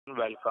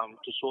welcome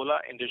to Solar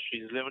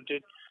Industries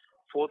Limited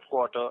fourth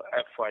quarter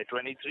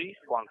FY23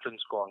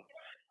 conference call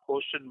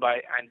hosted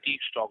by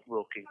Antique Stock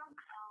Broking.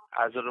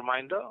 As a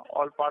reminder,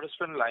 all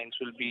participant lines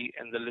will be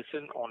in the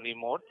listen-only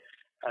mode,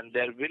 and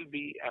there will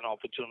be an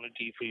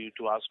opportunity for you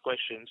to ask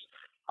questions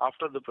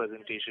after the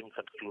presentation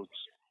concludes.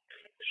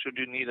 Should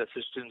you need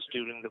assistance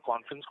during the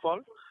conference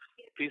call,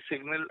 please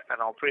signal an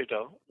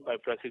operator by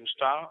pressing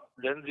star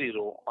then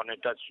 0 on a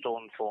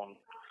touch-tone phone.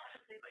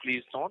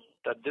 Please note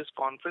that this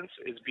conference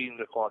is being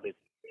recorded.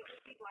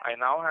 I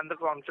now hand the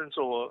conference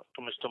over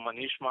to Mr.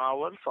 Manish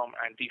Mahawar from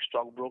Antique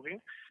Stock Broking.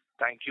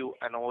 Thank you,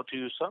 and over to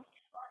you, sir.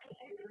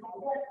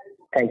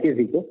 Thank you,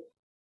 Zico.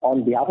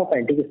 On behalf of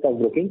Antique Stock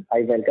Broking,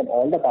 I welcome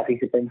all the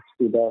participants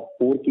to the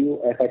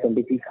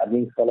Q4FY23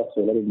 earnings call of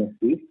Solar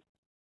Industries.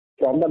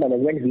 From the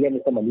management, we have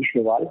Mr. Manish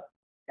Nawal,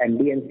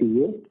 MD and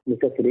CEO,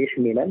 Mr. Suresh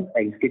Menon,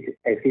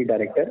 Executive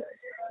Director,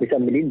 Mr.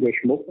 Milind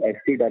Deshmukh,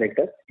 Executive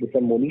Director,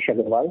 Mr. Monish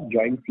Agarwal,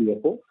 Joint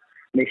CFO,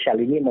 Ms.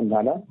 Shalini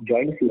Mandhana,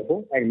 Joint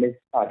CFO, and Ms.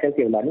 Achal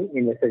Kevlani,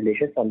 Investor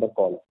Relations on the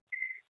call.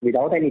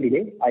 Without any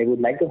delay, I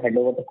would like to hand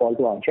over the call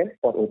to Achal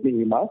for opening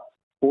remarks,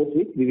 post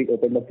which we will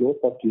open the floor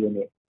for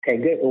Q&A.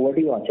 Thank you. Over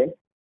to you, Achal.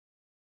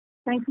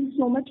 Thank you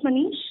so much,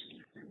 Manish.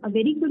 A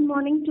very good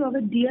morning to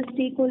our dear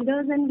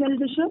stakeholders and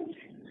well-wishers.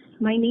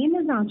 My name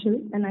is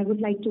Achal, and I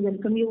would like to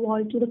welcome you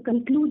all to the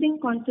concluding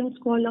conference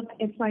call of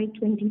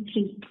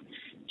FY23.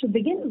 To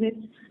begin with,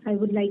 I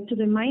would like to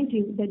remind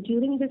you that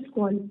during this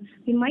call,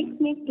 we might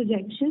make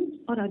projections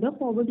or other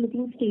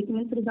forward-looking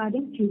statements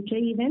regarding future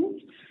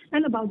events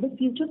and about the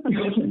future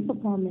financial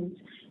performance.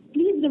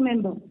 Please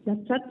remember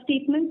that such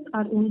statements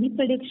are only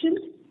predictions.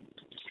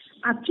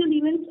 Actual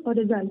events or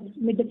results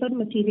may differ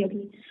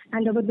materially,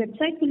 and our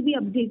website will be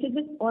updated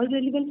with all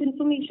relevant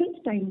information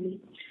timely.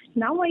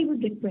 Now I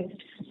would request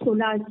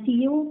Solar's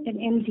CEO and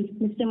MD,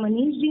 Mr.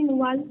 Manish G.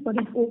 Nawal, for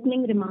his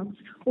opening remarks.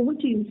 Over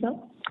to you, sir.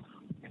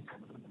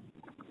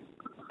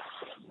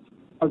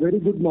 A very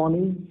good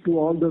morning to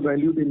all the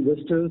valued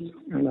investors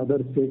and other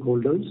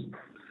stakeholders.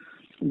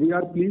 We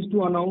are pleased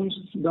to announce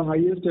the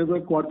highest ever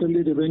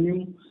quarterly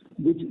revenue,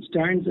 which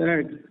stands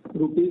at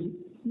rupees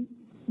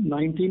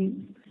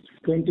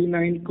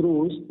 1929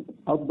 crores,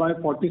 up by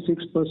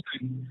 46%,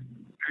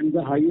 and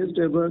the highest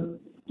ever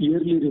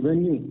yearly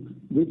revenue,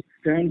 which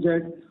stands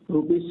at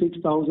rupees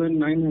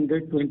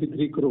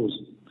 6,923 crores,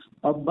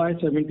 up by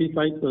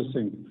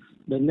 75%.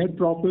 The net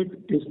profit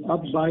is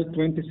up by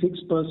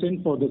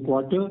 26% for the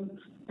quarter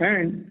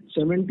and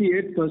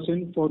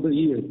 78% for the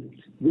year,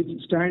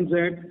 which stands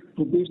at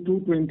rupees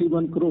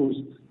 221 crores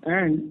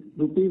and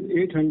rupees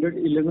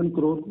 811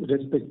 crores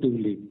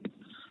respectively.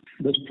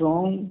 The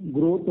strong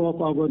growth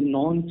of our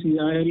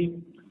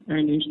non-CIL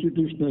and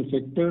institutional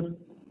sector,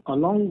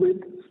 along with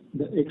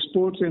the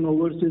exports and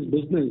overseas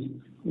business,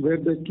 were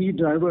the key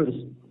drivers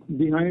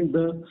behind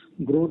the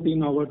growth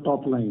in our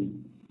top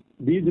line.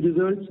 These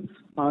results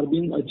are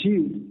being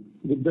achieved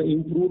with the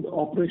improved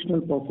operational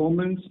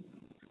performance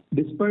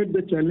despite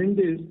the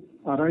challenges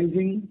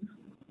arising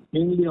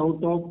mainly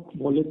out of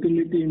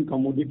volatility in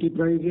commodity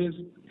prices,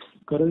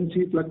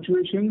 currency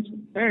fluctuations,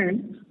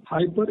 and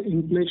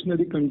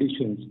hyperinflationary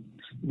conditions,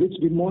 which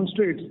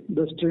demonstrates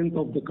the strength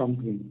of the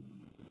company.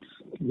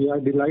 We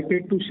are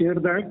delighted to share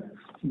that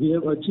we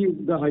have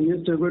achieved the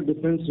highest ever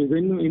defense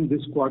revenue in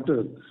this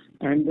quarter,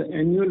 and the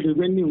annual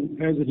revenue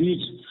has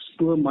reached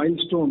to a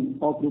milestone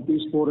of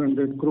rupees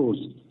 400 crores,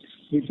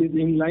 which is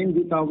in line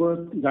with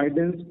our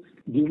guidance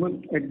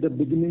given at the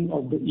beginning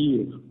of the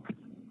year.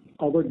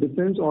 Our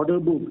defense order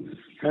book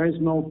has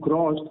now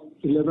crossed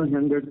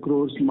 1100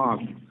 crores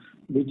mark,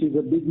 which is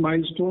a big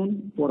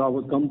milestone for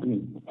our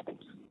company.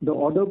 The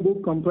order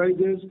book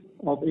comprises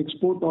of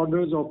export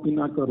orders of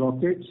Pinaka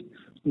rockets,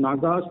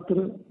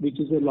 Nagastra, which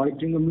is a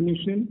loitering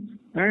ammunition,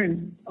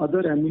 and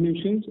other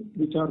ammunitions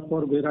which are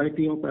for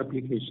variety of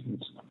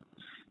applications.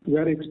 We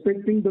are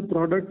expecting the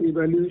product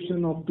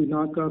evaluation of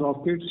Pinaka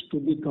rockets to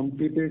be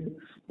completed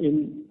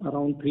in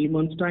around 3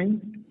 months'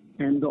 time,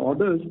 and the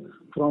orders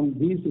from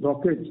these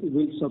rockets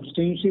will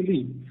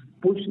substantially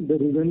push the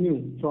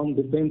revenue from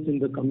defense in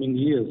the coming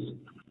years.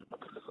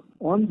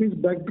 On this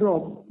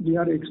backdrop, we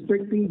are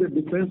expecting the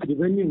defense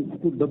revenue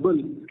to double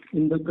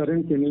in the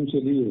current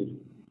financial year.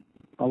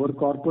 Our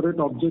corporate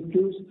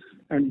objectives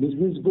and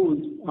business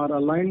goals are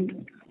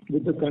aligned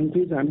with the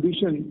country's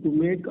ambition to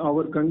make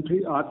our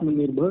country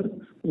Atmanirbhar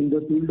in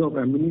the field of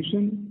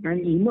ammunition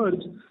and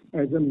emerge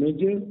as a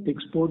major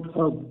export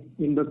hub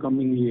in the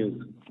coming years.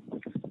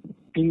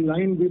 In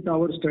line with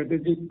our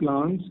strategic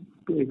plans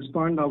to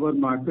expand our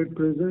market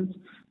presence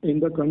in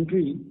the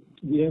country,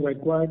 we have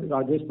acquired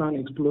Rajasthan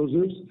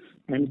Explosives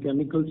and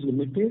Chemicals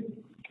Limited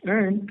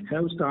and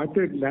have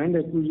started land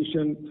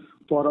acquisition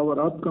for our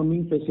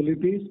upcoming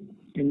facilities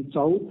in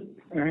south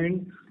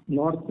and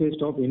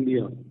northwest of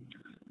India.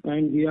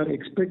 And we are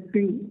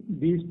expecting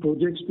these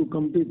projects to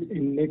complete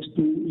in next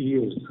 2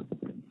 years.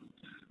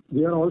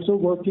 We are also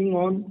working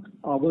on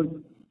our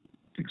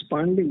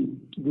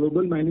expanding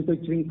global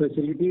manufacturing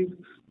facilities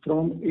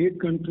from 8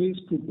 countries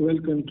to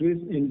 12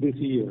 countries in this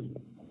year.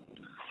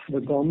 the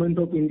Government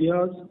of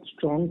India's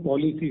strong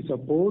policy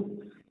support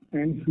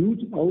and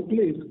huge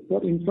outlays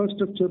for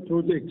infrastructure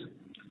projects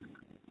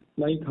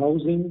like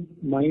housing,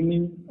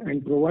 mining,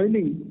 and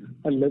providing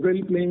a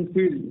level playing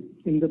field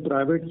in the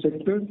private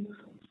sector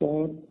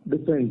for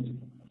defense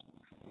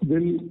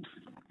will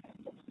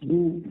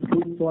do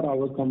good for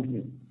our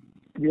company.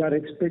 We are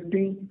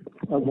expecting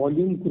a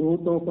volume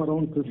growth of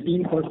around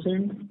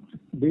 15%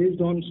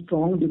 based on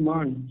strong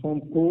demand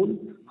from coal,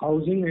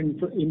 housing,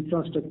 and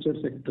infrastructure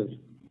sectors.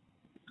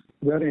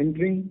 We are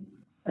entering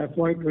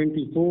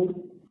FY24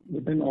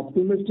 with an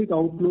optimistic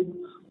outlook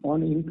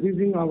on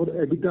increasing our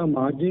EBITDA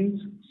margins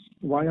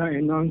via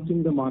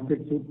enhancing the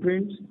market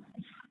footprints,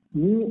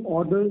 new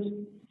orders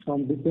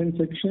from defense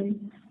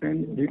section,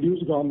 and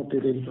reduced raw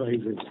material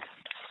prices.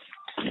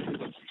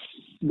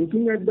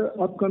 Looking at the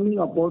upcoming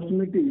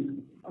opportunities,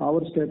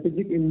 our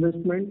strategic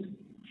investments,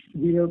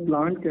 we have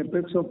planned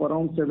capex of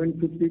around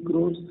 750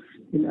 crores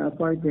in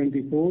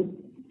FY24,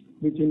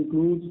 which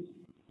includes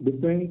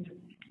defense,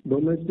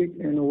 domestic,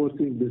 and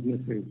overseas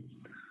businesses.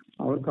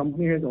 Our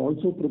company has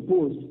also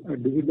proposed a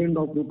dividend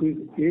of rupees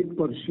 8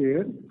 per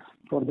share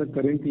for the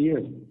current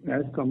year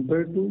as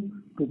compared to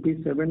rupees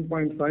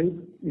 7.5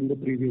 in the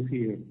previous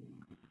year.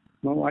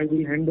 Now I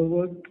will hand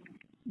over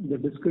the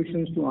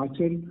discussions to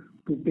Achal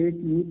to take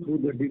you through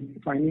the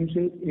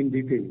financials in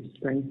detail.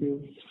 Thank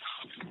you.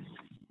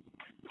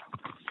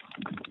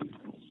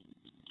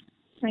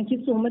 Thank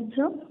you so much,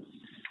 sir.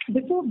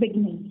 Before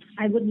beginning,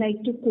 I would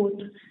like to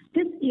quote,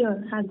 "This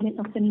year has been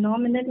a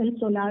phenomenal in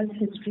Solar's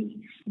history,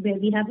 where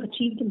we have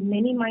achieved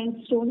many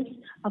milestones.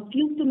 A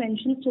few to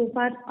mention so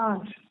far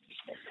are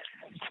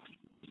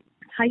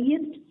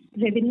highest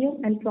revenue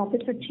and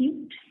profits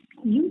achieved,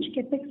 huge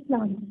capex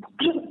plan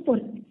for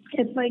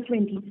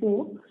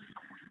FY24,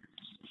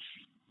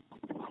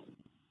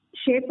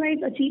 share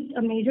price achieved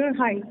a major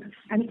hike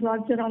and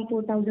crossed around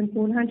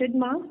 4,400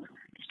 mark,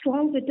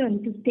 strong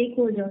return to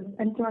stakeholders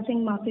and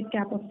crossing market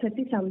cap of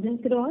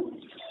 30,000 crores,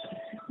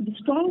 the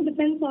strong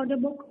defense order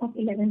book of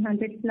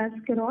 1,100 plus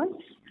crores,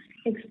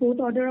 export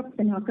order of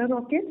Pinaka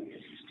rockets,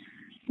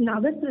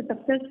 Nagastra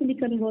successfully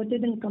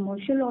converted in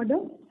commercial order,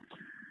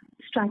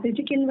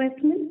 strategic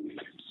investments,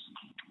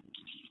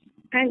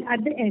 and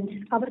at the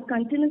end, our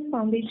continuous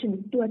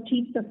foundation to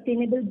achieve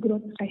sustainable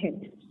growth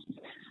ahead."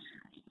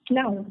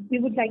 Now, we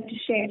would like to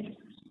share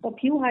a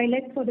few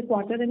highlights for the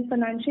quarter and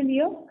financial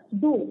year,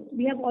 though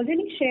we have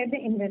already shared the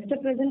investor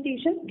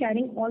presentation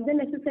carrying all the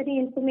necessary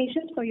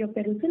information for your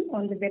perusal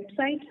on the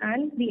website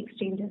and the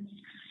exchanges.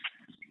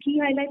 Key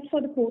highlights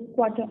for the fourth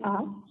quarter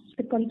are: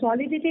 the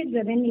consolidated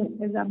revenue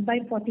is up by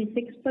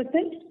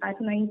 46% at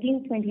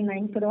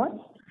 1929 crores.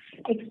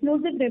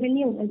 Explosive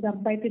revenue is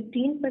up by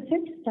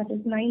 15%, that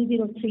is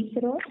 903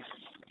 crores.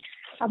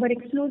 Our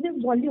explosive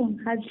volume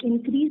has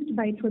increased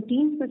by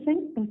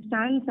 13% and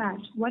stands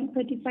at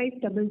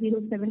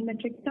 135,007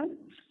 metric tons.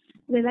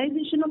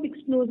 Realization of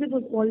explosive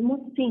was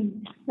almost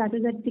same, that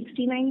is at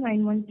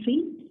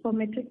 69,913 per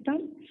metric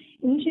ton.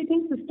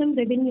 Initiating system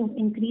revenue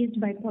increased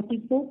by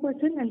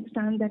 44% and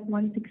stands at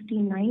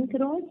 169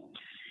 crores.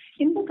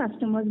 In the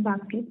customer's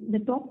basket, the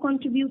top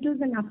contributors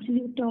in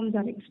absolute terms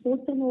are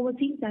exports and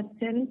overseas at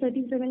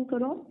 737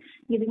 crores,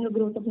 giving a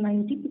growth of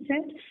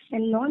 90%,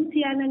 and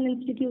non-CR and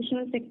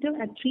institutional sector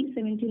at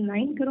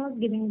 379 crores,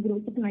 giving a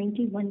growth of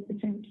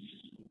 91%.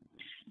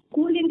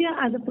 Coal India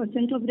as a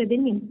percent of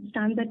revenue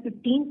stands at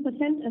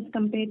 15% as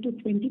compared to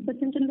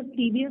 20% in the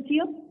previous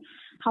year.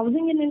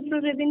 Housing and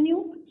infra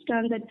revenue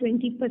stands at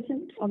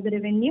 20% of the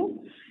revenue.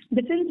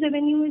 Defense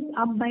revenue is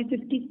up by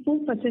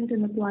 54%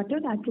 in the quarter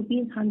at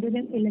rupees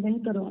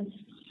 111 crores.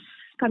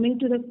 Coming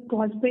to the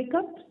cost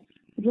breakup,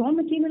 raw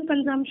material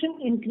consumption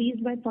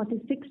increased by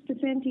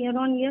 46%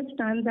 year-on-year,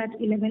 stands at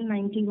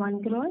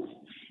 1191 crores.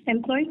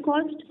 Employee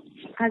cost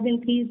has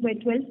increased by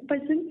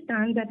 12%,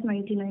 stands at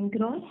 99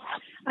 crores.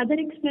 Other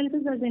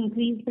expenses has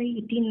increased by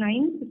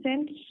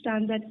 89%,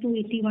 stands at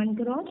 281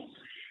 crores.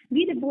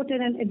 We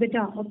reported an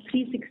EBITDA of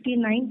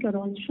 369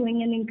 crores,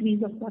 showing an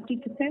increase of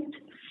 40%.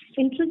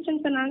 Interest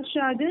and finance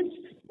charges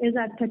is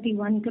at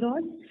 31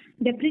 crores.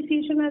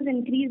 Depreciation has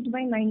increased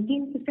by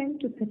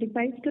 19% to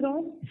 35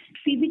 crores.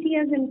 PBT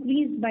has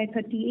increased by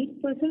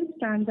 38%,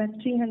 stands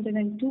at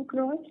 302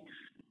 crores.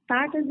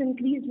 PAT has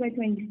increased by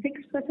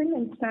 26%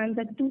 and stands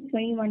at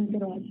 221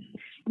 crores.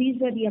 These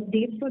were the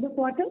updates for the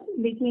quarter.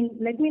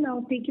 Let me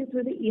now take you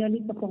through the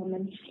yearly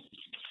performance.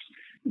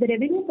 The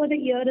revenue for the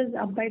year is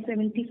up by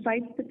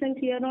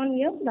 75%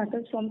 year-on-year, that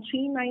is from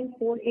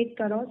 3948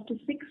 crores to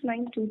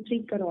 6923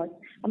 crores,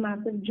 a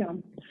massive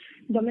jump.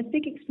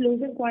 Domestic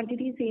explosive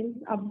quantity sales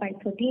up by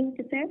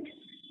 13%.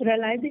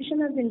 Realization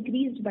has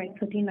increased by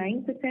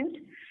 39%.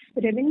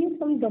 Revenue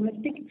from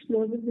domestic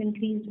explosives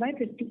increased by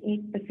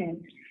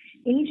 58%.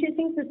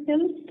 Initiating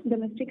systems,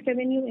 domestic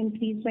revenue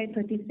increased by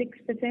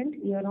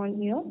 36%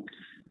 year-on-year.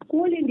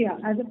 Coal India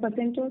as a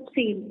percent of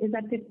sale is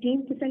at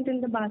 15%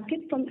 in the basket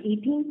from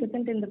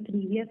 18% in the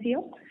previous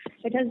year.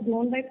 It has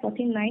grown by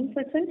 49%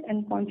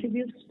 and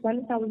contributes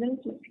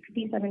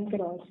 1,067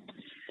 crores.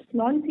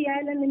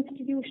 Non-CIL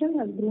institution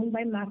has grown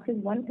by massive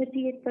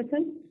 138%,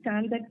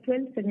 stands at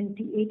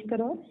 1278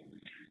 crores.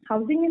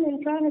 Housing and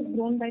infra has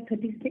grown by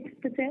 36%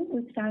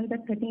 and stands at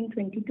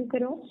 1322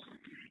 crores.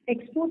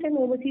 Export and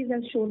overseas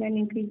has shown an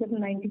increase of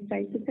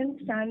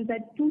 95%, stands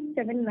at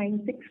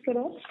 2796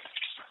 crores.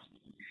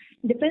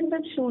 Defense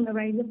has shown a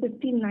rise of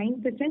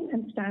 59%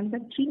 and stands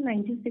at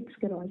 396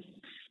 crores.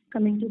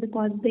 Coming to the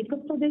cost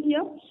breakup for the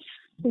year,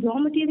 the raw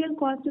material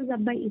cost is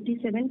up by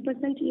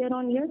 87%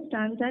 year-on-year,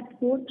 stands at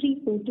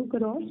 4342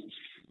 crores.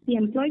 The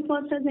employee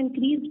cost has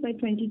increased by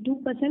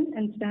 22%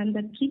 and stands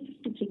at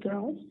 353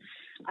 crores.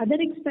 Other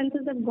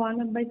expenses have gone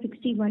up by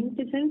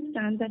 61%,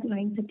 stands at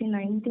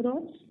 939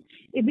 crores.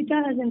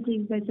 EBITDA has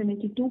increased by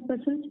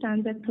 72%,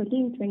 stands at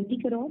 1320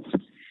 crores.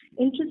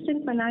 Interest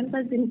and finance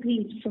has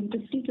increased from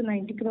 50 to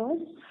 90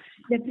 crores.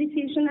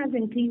 Depreciation has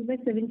increased by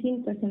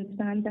 17%,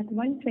 stands at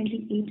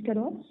 128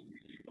 crores.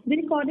 We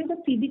recorded a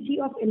PBT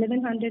of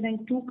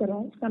 1102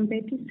 crores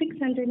compared to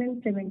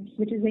 607,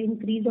 which is an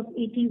increase of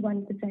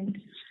 81%.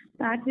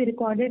 PAT, we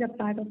recorded a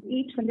PAT of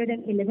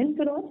 811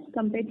 crores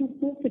compared to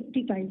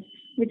 455,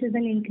 which is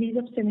an increase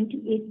of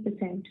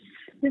 78%.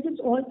 This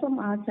is all from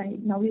our side.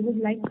 Now we would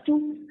like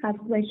to have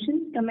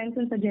questions, comments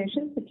and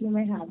suggestions that you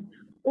may have.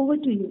 Over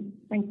to you.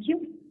 Thank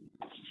you.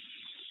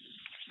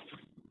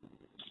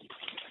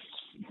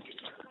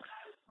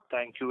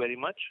 Thank you very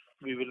much.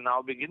 We will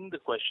now begin the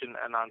question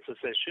and answer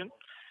session.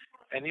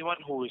 Anyone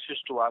who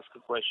wishes to ask a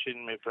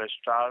question may press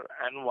star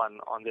and one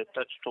on their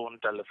touch-tone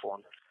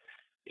telephone.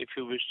 If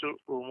you wish to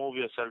remove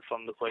yourself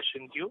from the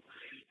question queue,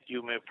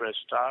 you may press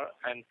star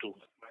and two.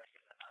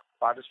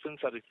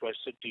 Participants are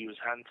requested to use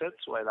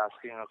handsets while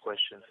asking a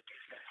question.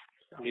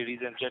 Ladies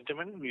and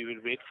gentlemen, we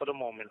will wait for a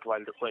moment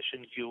while the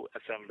question queue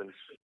assembles.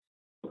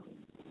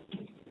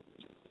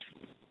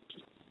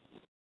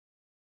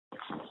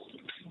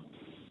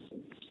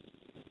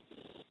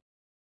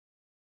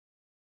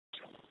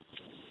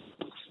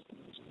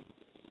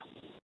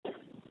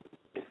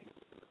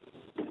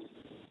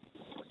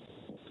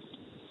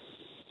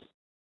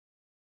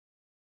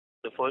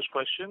 The first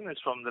question is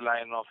from the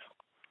line of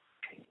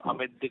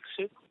Amit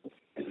Dixit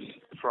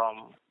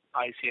from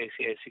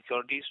ICICI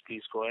Securities.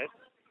 Please go ahead.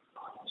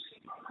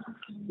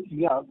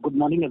 Yeah, good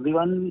morning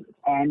everyone,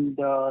 and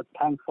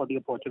thanks for the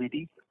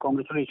opportunity.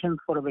 Congratulations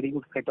for a very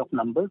good set of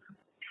numbers.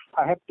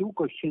 I have two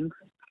questions.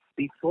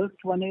 The first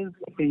one is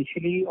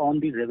essentially on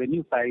the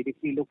revenue side. If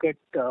we look at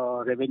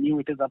revenue,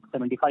 it is up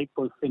 75%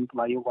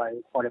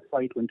 YOY for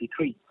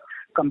FY23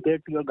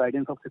 compared to your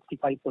guidance of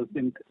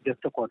 65% just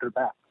a quarter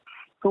back.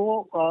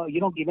 So,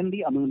 given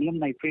the ammonium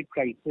nitrate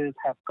prices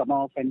have come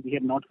off and we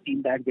have not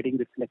seen that getting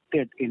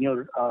reflected in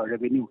your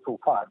revenue so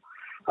far,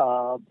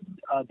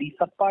 the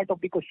sub part of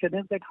the question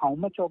is that how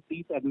much of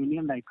these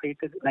ammonium nitrate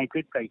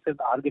prices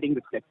are getting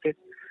reflected,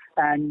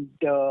 and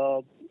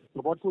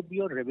what would be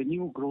your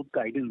revenue growth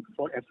guidance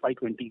for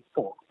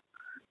FY24?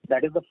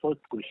 That is the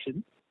first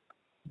question.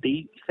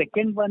 The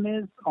second one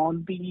is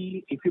on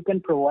if you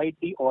can provide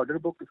the order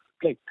book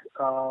split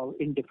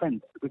in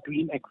defense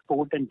between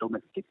export and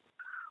domestic.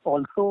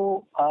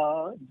 Also,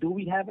 do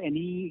we have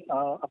any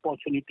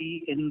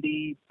opportunity in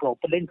the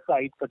propellant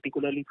side,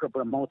 particularly for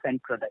BrahMos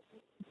and products?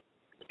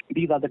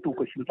 These are the two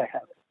questions I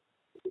have.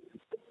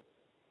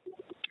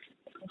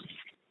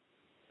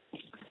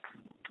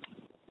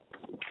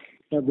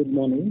 Good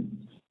morning.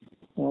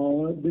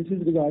 This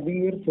is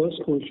regarding your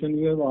first question.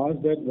 You have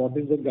asked that what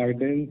is the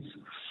guidance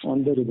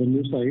on the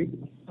revenue side.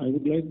 I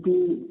would like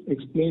to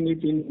explain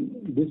it in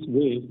this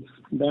way,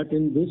 that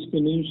in this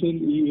financial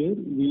year,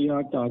 we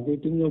are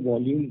targeting a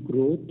volume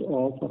growth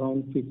of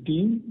around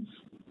 15%,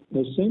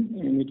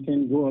 and it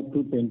can go up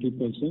to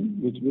 20%,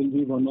 which will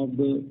be one of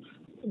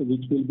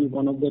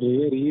the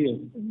rare years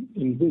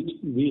in which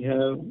we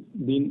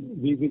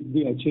will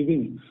be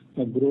achieving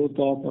a growth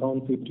of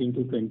around 15 to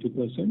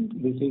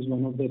 20%. This is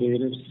one of the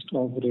rarest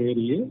of rare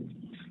years.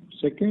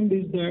 Second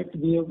is that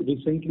we have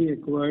recently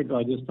acquired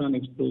Rajasthan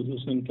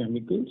Explosives and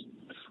Chemicals,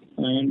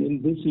 and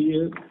in this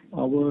year,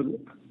 our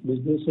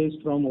businesses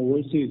from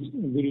overseas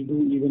will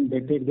do even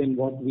better than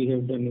what we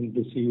have done in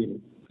this year.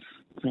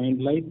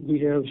 And like we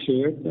have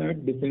shared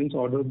that defense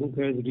order book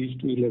has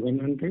reached to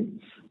 1100,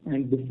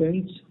 and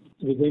defense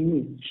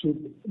revenue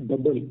should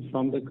double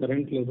from the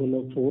current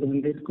level of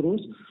 400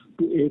 crores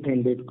to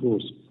 800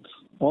 crores.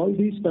 All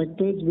these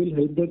factors will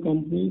help the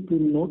company to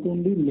not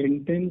only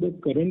maintain the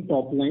current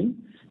top line.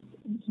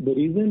 The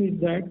reason is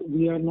that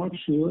we are not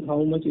sure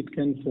how much it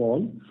can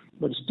fall,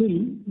 but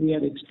still we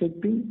are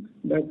expecting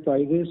that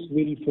prices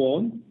will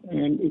fall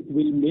and it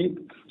will make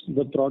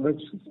the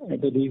products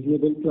at a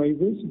reasonable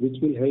prices,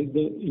 which will help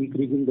the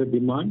increase in the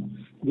demand,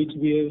 which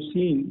we have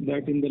seen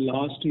that in the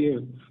last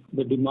year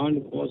the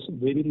demand was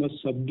very much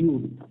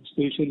subdued,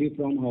 especially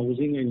from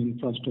housing and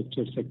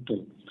infrastructure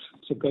sector.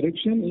 So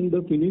correction in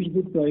the finished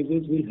good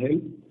prices will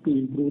help to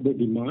improve the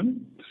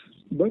demand.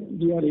 But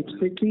we are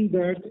expecting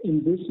that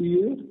in this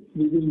year,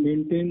 we will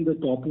maintain the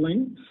top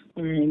line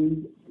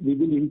and we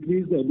will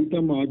increase the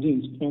EBITDA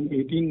margins from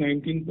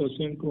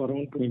 18-19% to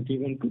around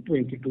 21 to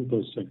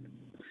 22%.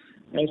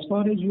 As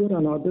far as your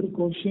another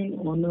question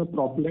on a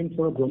propellant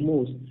for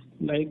BrahMos,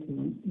 like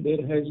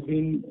there has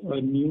been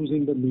news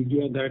in the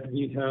media that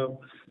we have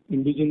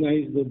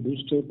indigenized the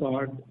booster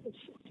part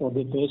for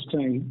the first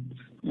time,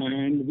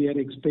 and we are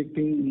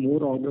expecting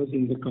more orders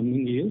in the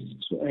coming years.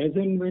 So as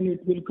and when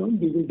it will come,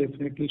 we will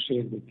definitely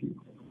share with you.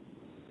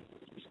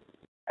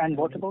 And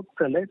what about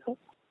Pralay, sir?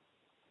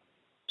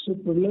 So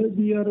Pralay,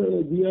 we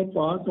are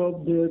part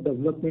of the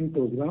development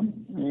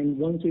program, and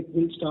once it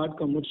will start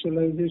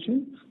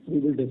commercialization, we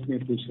will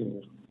definitely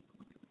share.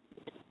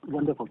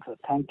 Wonderful, sir.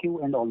 Thank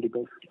you and all the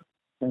best.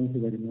 Thank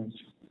you very much.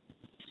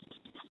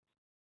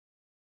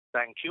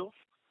 Thank you.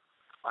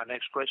 Our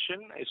next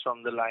question is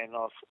from the line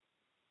of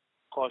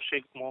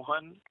Kaushik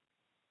Mohan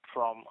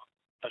from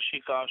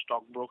Ashika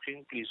Stock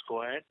Broking. Please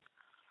go ahead.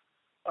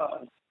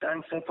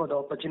 Thanks, sir, for the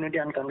opportunity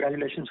and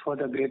congratulations for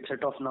the great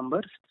set of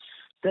numbers.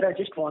 Sir, I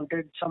just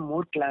wanted some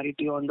more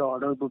clarity on the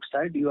order book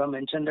side. You have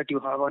mentioned that you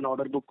have an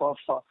order book of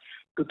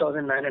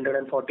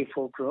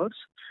 2,944 crores.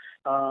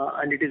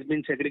 And it has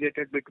been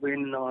segregated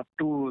between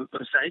two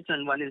sides,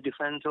 and one is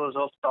defense of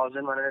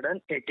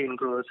 1,118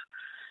 crores.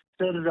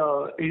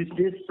 Sir, is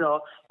this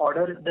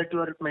order that you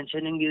are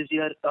mentioning is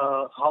your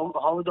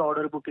how the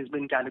order book has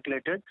been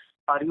calculated?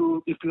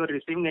 If you are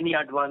receiving any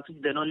advances,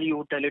 then only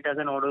you tell it as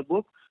an order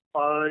book,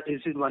 or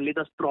is it only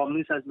the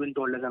promise has been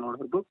told as an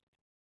order book?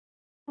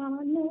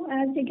 No,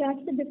 as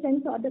regards the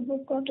defense order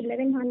book of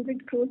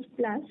 1,100 crores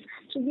plus,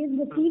 so we've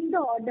received the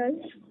orders,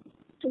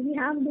 so we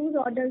have those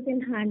orders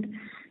in hand.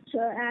 So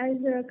as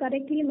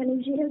correctly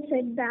Manishji has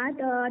said that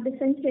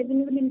defense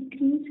revenue will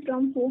increase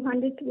from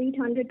 400 to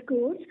 800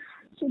 crores.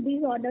 So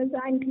these orders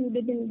are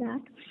included in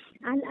that.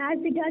 And as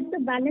regards the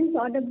balance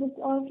order book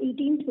of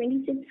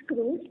 1826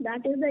 crores,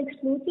 that is the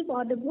explosive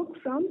order book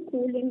from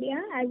Coal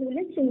India as well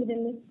as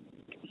Singareni.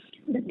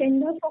 The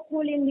tender for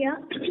Coal India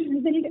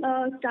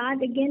will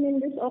start again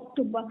in this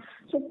October.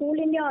 So Coal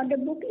India order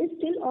book is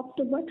till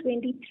October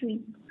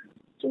 23.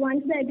 So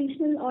once the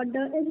additional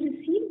order is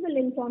received, we'll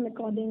inform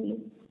accordingly.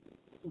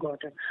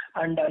 Got it.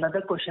 And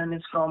another question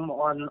is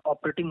on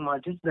operating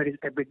margins, that is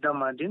EBITDA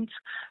margins.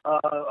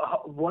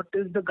 What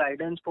is the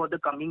guidance for the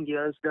coming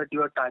years that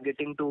you are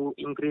targeting to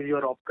increase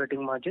your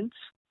operating margins?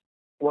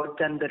 What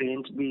can the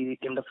range be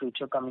in the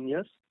future coming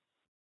years?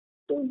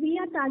 So we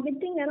are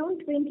targeting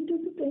around 22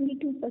 to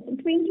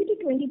 22%, 20 to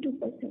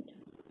 22%.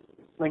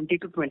 20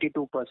 to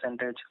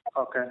 22%.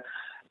 Okay.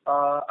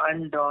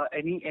 And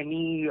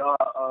any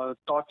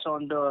thoughts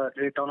on the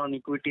return on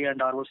equity and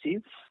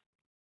ROCs?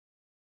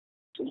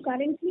 So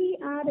currently,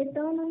 our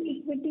return on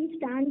equity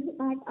stands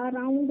at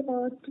around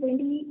 24%,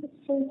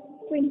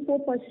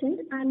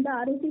 and the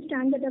ROC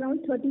stands at around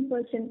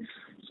 30%.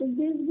 So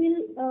this will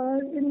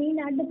remain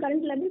at the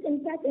current levels,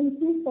 in fact,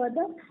 improve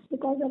further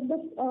because of the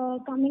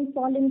coming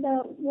fall in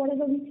the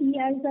whatever we see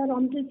as the raw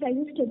material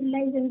prices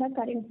stabilize in the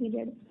current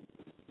period.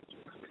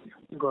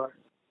 Got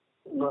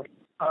it.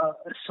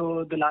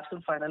 So the last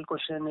and final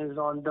question is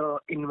on the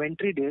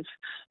inventory days.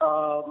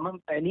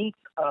 Ma'am, any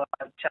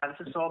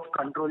chances of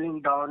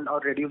controlling down or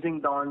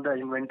reducing down the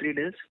inventory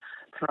days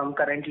from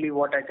currently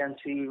what I can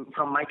see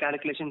from my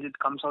calculations, it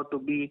comes out to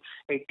be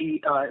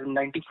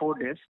 94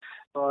 days.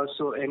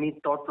 So any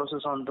thought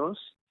process on those?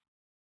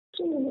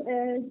 So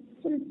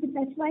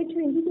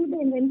FY22, the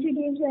inventory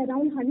days were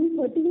around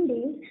 113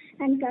 days,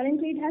 and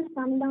currently it has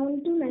come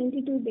down to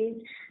 92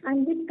 days.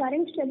 And with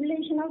current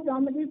stabilization of raw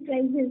material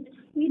prices,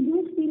 we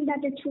do feel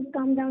that it should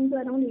come down to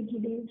around 80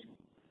 days.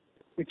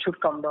 It should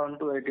come down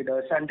to 80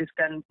 days, and this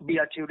can be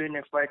achieved in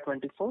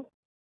FY24?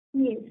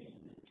 Yes.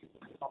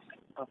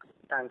 Okay.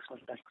 Thanks, sir.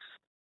 Thanks.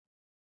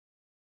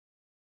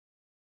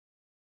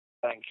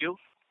 Thank you.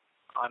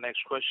 Our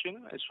next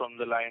question is from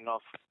the line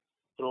of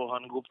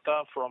Rohan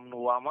Gupta from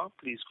Nuvama.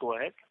 Please go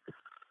ahead.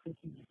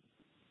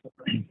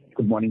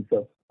 Good morning,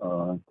 sir.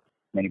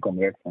 Many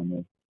congrats on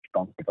a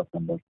strong set of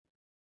numbers.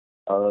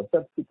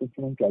 Sir, two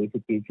questions and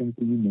clarification.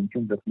 So you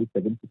mentioned roughly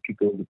 750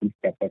 crore rupees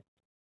CapEx,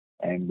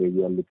 and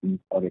you are looking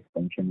for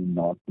expansion in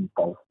North and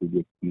South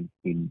projects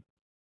in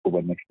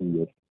over next 2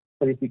 years.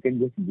 Sir, if you can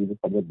just give us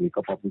a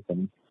breakup of the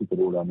 750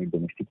 crore on the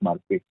domestic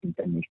market,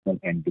 international,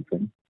 and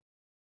defense.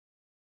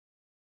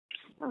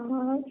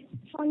 On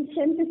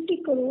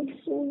 750 crores,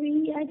 so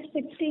we are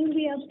expecting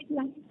we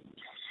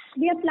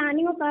are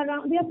planning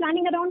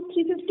around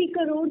 350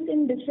 crores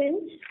in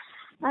defense,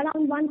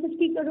 around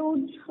 150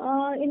 crores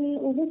in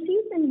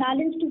overseas, and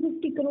balance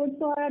 250 crores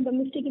for our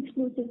domestic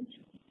explosives.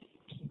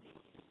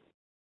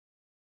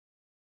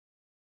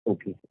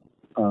 Okay.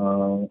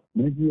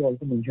 You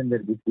also mentioned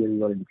that this year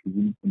you are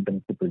increasing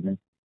international presence,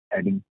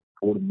 adding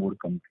 4 more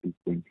countries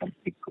going from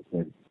 6 to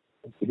 12.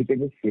 If you can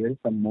just share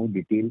some more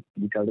details,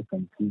 which are the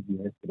countries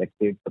you have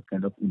selected, what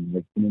kind of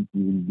investment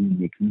you will be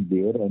making see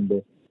there,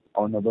 and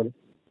on our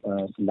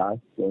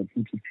last 2-3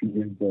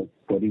 years, the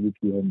story which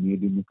we have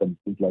made in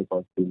countries like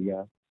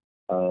Australia,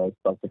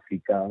 South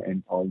Africa,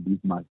 and all these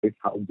markets,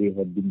 how they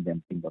have been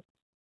ramping up.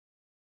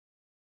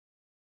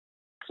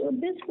 So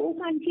these 4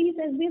 countries,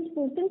 as we have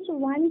spoken, so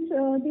once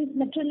this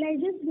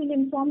materializes, we'll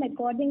inform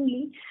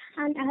accordingly.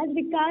 And as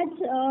regards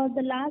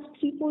the last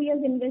 3-4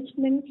 years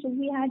investment, so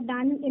we had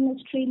done in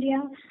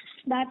Australia,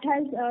 that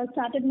has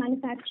started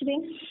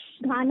manufacturing.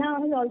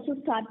 Ghana has also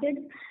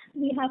started.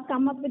 We have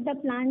come up with the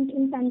plant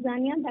in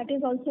Tanzania that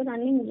is also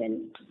running well.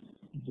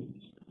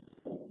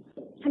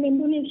 And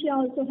Indonesia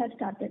also has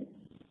started.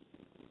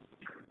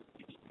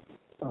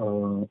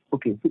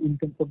 Okay, so in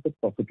terms of the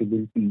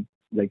profitability,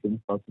 like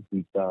in South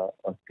Africa,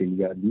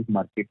 Australia, these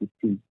markets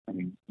still,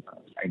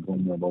 I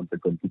don't know about the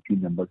 23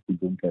 numbers, we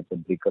don't have the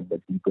breakup,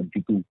 but in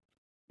 22,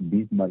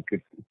 these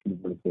markets still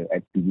were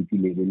at PBT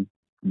level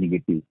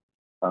negative.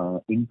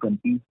 In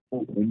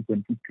 24, in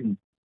 23,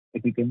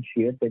 if you can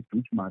share that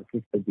which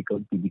markets have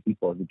become PBT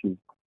positive,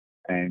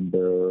 and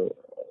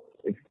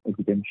if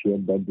you can share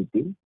that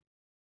detail.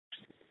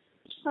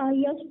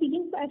 You're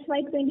speaking for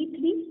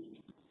FY23?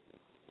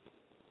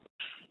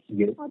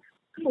 Yes.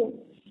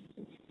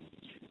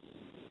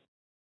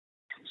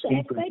 So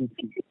FY23,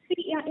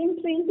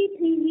 in 23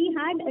 we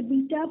had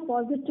EBITDA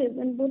positive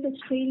in both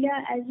Australia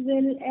as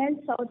well as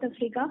South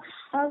Africa.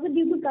 However,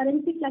 due to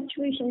currency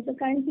fluctuations, the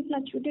currency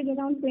fluctuated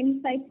around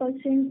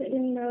 25%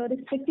 in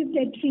respective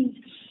territories.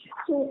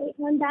 So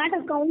on that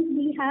account,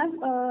 we have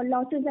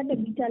losses at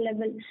EBITDA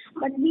level.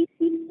 But we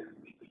see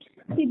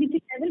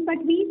PBT level,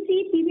 but we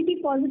see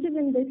PBT positive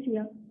in this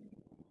year.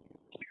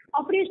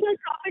 Operational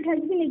profit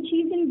has been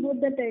achieved in both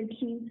the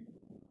territories.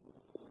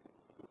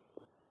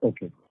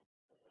 Okay.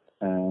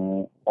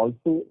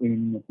 Also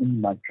in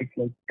markets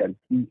like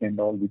Turkey and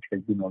all, which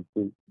has been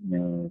also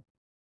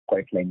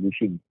quite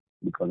languishing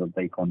because of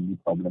the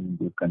economic problem in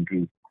those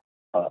countries.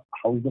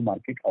 How is the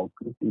market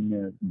outlook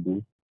in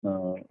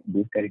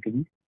those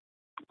territories?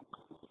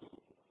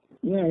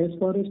 Yeah, as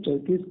far as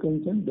Turkey is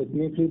concerned,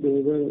 definitely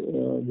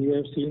we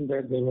have seen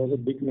that there was a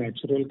big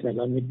natural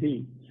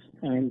calamity,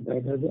 and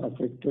that has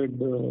affected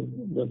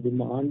the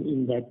demand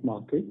in that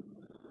market.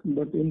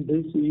 But in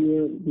this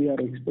year, we are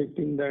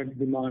expecting that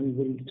demand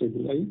will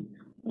stabilize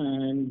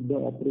and the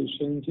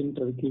operations in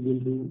Turkey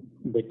will do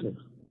better.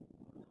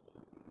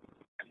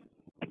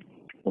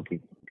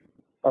 Okay.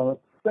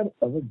 Sir,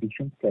 our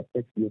defense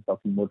capex, we are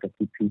talking about up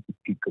to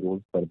 350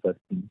 crores further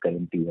in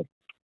current year.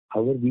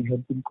 However, we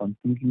have been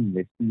constantly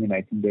investing, and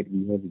I think that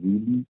we have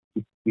really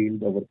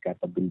scaled our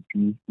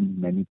capabilities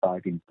in many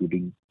parts,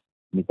 including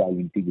missile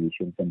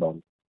integrations and all.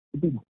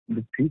 The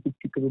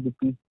 350 crore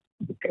rupees,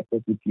 the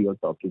capex which we are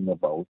talking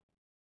about,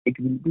 it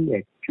will be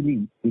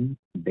actually in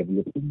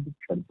developing the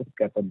further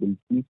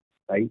capabilities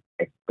by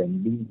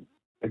expanding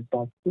the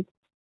basket,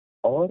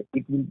 or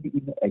it will be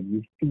in the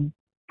existing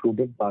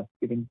product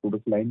basket and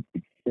product line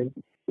itself,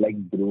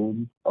 like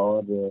drones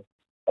or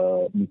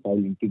missile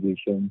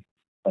integrations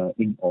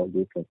in all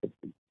those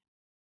facilities.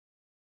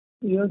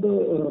 Yeah,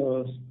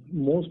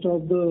 most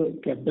of the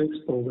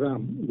capex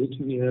program which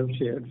we have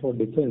shared for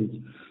defense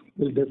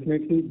will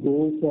definitely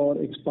go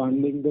for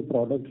expanding the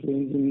product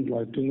range in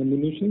loitering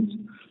ammunitions,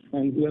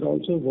 and we are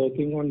also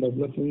working on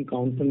developing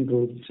counter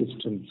drone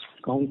systems,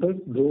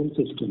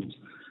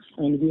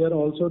 and we are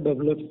also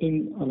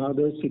developing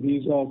another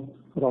series of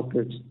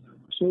rockets.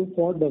 So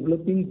for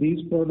developing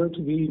these products,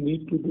 we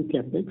need to do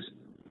capex,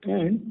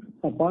 and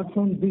apart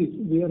from this,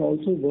 we are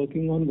also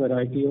working on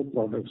variety of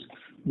products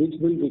which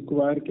will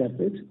require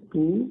capex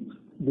to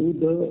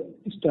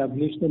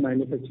establish the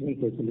manufacturing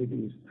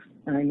facilities.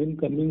 And in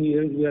coming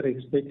years, we are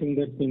expecting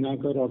that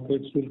Pinaka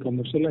rockets will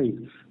commercialize,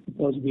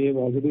 because we have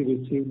already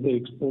received the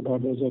export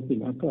orders of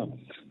Pinaka,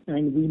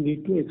 and we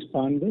need to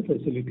expand the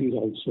facilities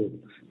also,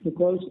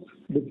 because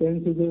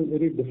defense is a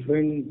very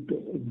different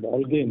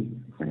ball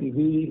game, and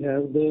we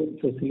have the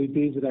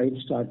facilities right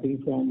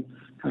starting from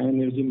high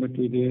energy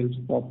materials,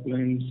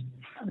 propellants,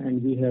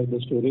 and we have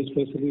the storage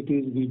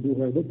facilities, we do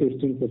have the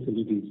testing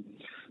facilities.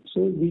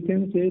 So we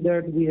can say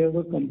that we have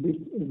a complete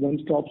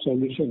one-stop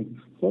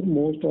solution for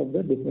most of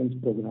the defense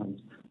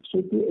programs.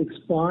 So to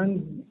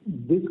expand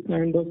this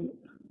kind of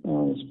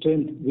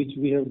strength which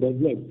we have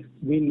developed,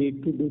 we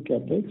need to do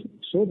capex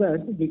so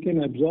that we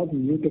can absorb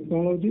new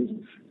technologies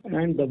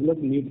and develop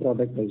new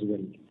product as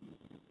well.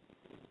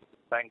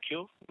 Thank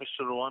you.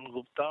 Mr. Rohan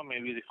Gupta,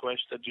 may we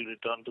request that you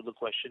return to the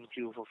question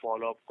queue for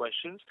follow-up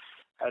questions,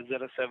 as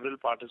there are several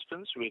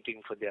participants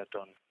waiting for their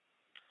turn.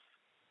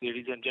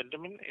 Ladies and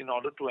gentlemen, in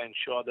order to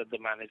ensure that the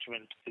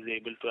management is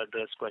able to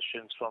address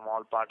questions from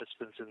all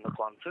participants in the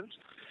conference,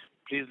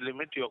 please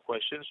limit your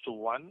questions to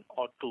 1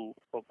 or 2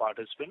 per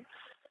participant.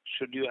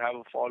 Should you have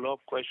a follow-up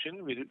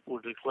question, we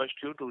would request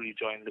you to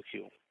rejoin the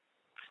queue.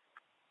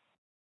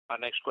 Our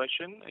next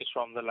question is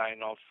from the line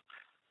of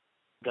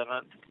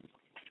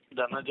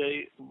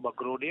Dhananjay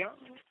Bagrodia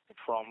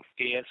from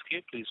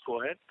ASK. Please go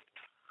ahead.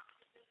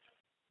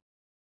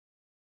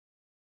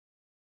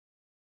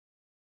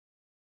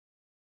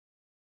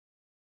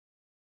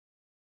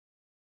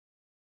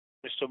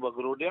 Mr.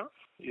 Bagrodia,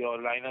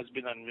 your line has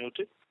been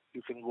unmuted.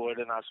 You can go ahead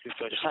and ask your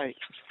question. Hi,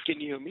 can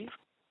you hear me?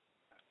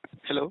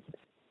 Hello?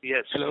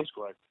 Yes, Hello? please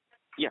go ahead.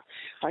 Yeah.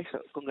 Hi, sir.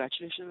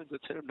 Congratulations on a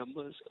good set of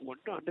numbers. Want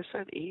to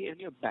understand, in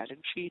your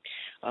balance sheet,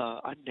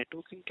 our net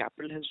working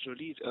capital has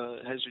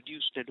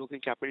reduced net working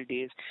capital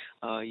days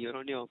year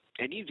on year.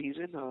 Any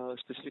reason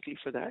specifically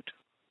for that?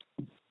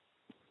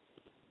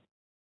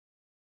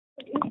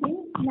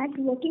 Net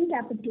working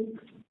capital.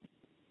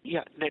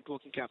 Yeah, net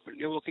working capital.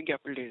 Your working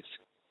capital days.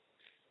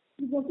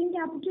 Working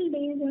capital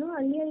days,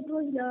 earlier it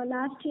was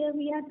last year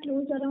we had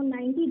closed around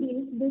 90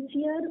 days. This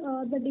year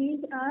the days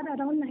are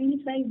around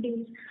 95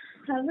 days.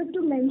 However,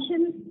 to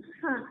mention,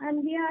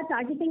 and we are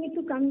targeting it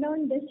to come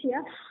down this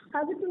year.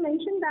 However, to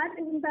mention that,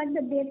 in fact,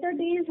 the debtor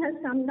days has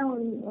come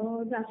down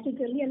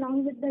drastically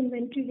along with the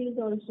inventory days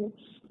also.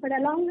 But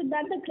along with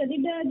that, the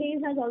creditor days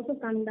has also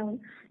come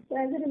down. So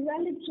as a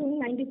result, it's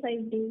showing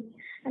 95 days.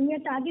 And we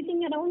are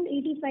targeting around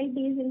 85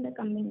 days in the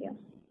coming year.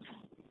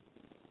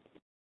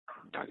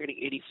 Targeting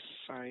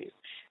 85.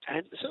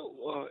 And so,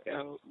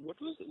 what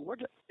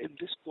in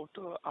this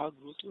quarter, our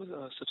growth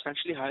was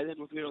substantially higher than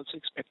what we had also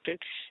expected.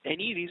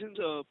 Any reasons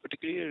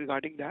particularly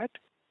regarding that?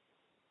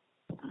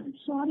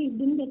 Sorry,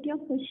 didn't get your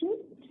question.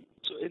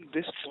 So in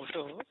this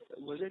quarter,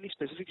 was there any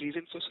specific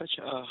reason for such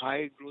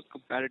high growth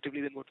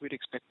comparatively than what we had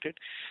expected?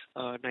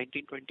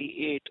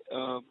 1928,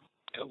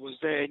 was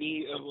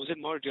it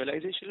more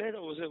realization led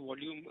or was there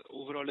volume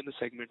overall in the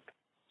segment?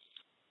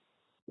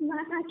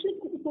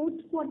 Actually,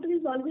 fourth quarter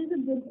is always a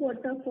good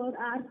quarter for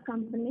our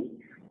company.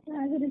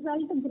 As a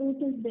result, the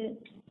growth is there.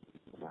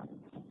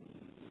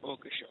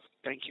 Okay, sure.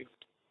 Thank you.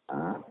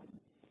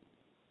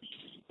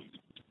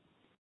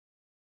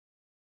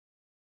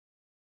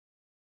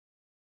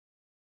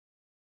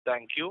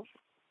 Thank you.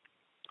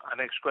 Our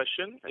next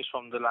question is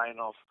from the line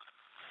of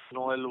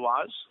Noel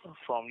Vaz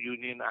from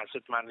Union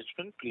Asset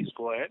Management. Please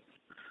go ahead.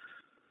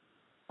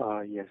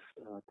 Yes,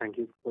 thank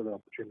you for the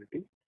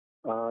opportunity.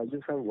 I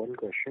just have one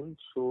question.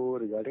 So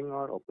regarding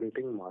our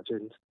operating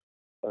margins,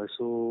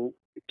 so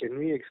can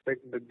we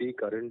expect that the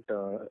current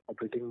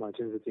operating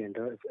margins at the end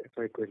of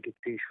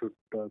FY23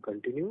 should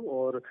continue,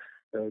 or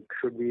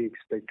should we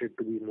expect it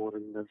to be more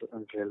in the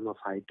realm of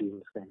high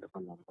teens kind of a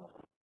number?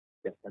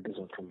 Yeah, that is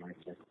all from my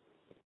side.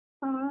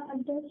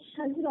 This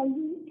has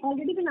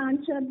already been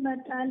answered, but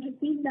I'll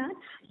repeat that.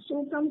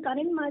 So from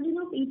current margin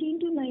of 18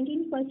 to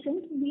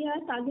 19%, we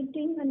are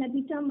targeting an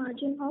EBITDA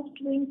margin of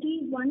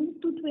 21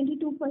 to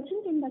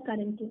 22% in the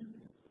current year.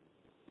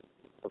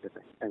 Okay,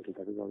 thank you.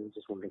 That is all I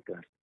just wanted to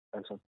ask.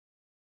 That's all.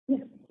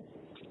 Yeah.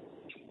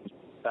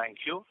 Thank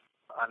you.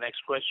 Our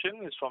next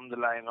question is from the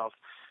line of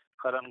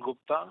Karan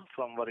Gupta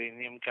from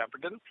Varanium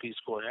Capital. Please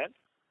go ahead.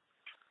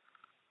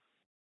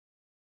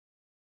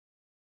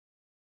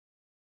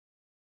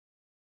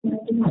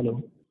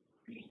 Hello.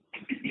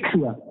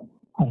 Yeah.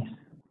 Hi.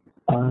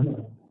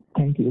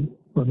 Thank you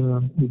for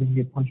giving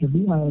the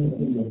opportunity. I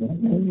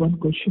have one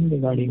question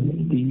regarding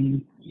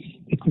the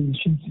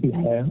acquisitions we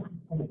have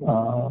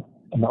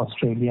in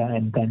Australia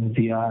and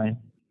Tanzania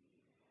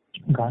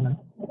and Ghana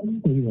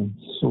region.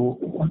 So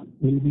what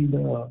will be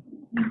the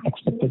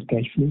expected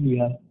cash flow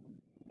we are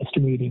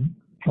estimating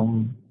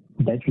from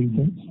that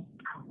region?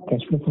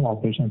 Cash flow from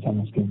operations I'm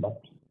asking about.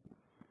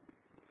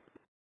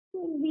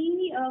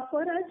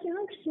 For us,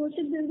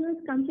 exclusive business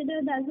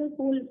considered as a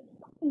whole,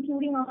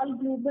 including all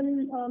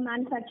global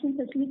manufacturing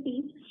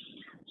facilities.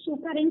 So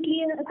current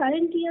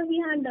year we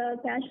had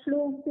cash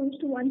flow close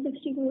to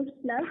 160 crores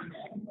plus.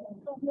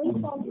 So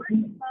going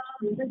forward,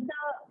 with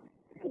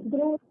the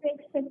growth, we're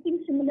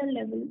expecting similar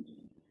levels.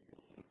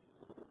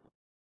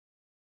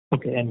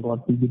 Okay, and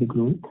what will be the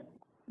growth?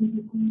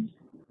 We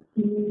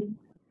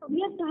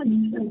are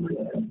targeting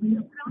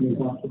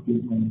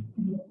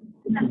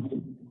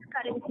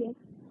current year.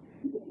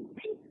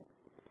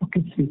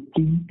 Okay,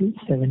 15 to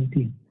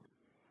 17.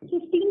 15%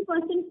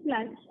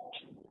 plus.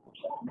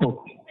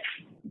 Okay,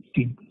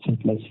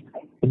 15% plus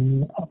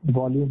in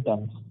volume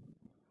terms.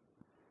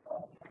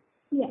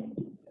 Yes.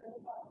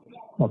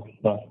 Okay,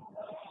 got it.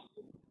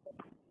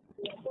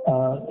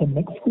 The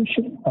next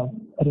question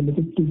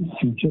related to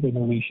future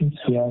innovations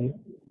we are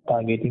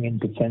targeting in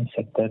defense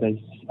sector as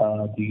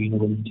the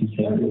university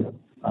said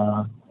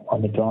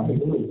on the drone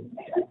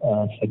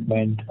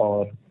segment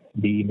or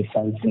the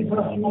missile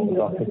segment,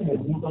 rocket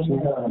segment. So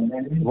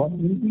what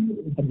will be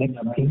the next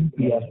thing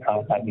we are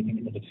targeting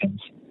in the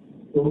defense?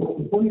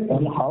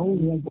 And how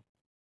we are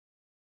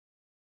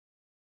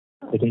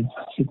it is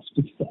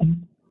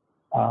 6%.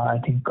 I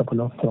think couple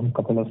of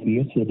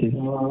years it is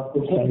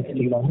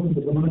still on.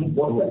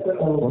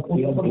 What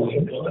we are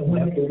doing.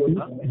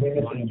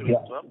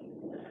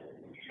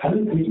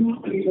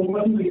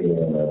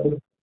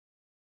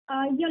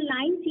 Your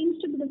line seems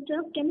to be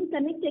disturbed. Can you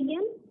connect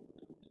again?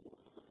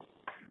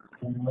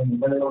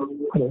 Hello.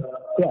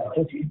 Yeah,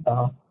 just I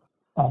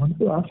want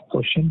to ask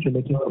question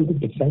related to the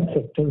defense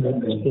sector,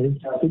 which is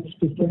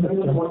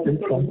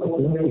 6% from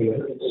couple of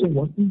years. So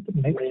what is the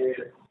next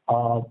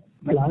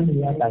plan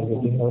we are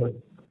targeting, or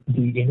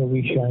the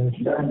innovations,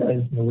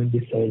 as Noel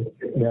said,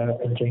 we are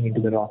entering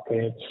into the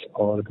rockets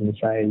or the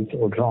missiles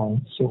or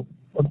drones. So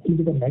what will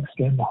be the next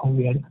trend, how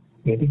we are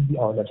getting the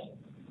orders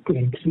to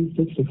increase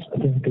this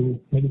 6% to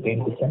maybe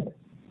 10%?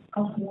 We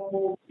are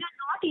not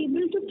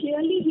able to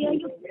clearly hear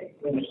you.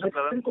 Mr.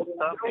 Karan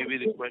Gupta, may we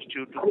request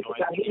you to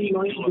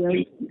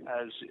join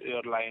as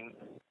your line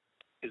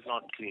is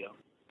not clear.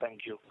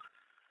 Thank you.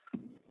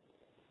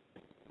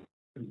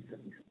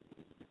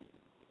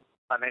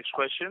 Our next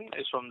question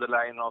is from the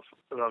line of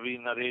Ravi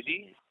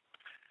Naredi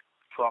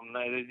from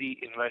Naredi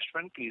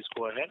Investment. Please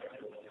go ahead.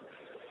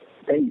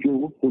 Thank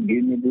you for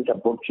giving me this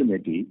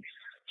opportunity.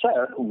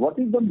 Sir, what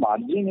is the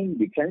margin in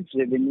defense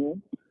revenue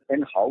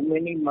and how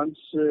many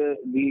months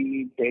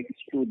we take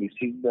to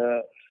receive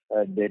the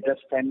data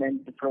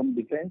payment from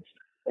defense,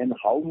 and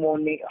how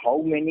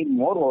many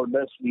more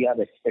orders we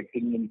are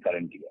expecting in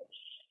current year?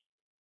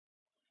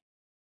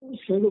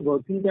 So the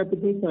working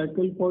capital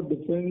cycle for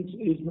defense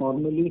is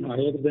normally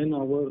higher than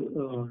our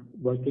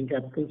working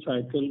capital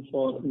cycle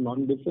for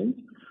non-defense.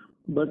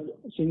 But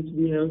since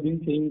we have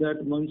been saying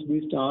that once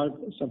we start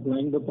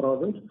supplying the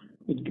product,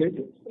 it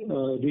gets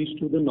reached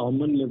to the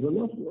normal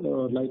level of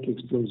like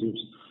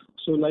explosives.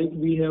 So like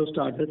we have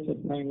started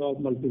supplying of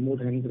multi-mode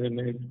hand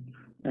grenade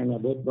and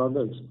other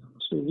products.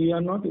 So we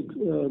are not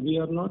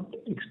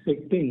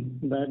expecting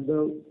that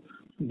the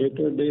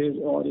debtor days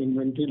or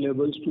inventory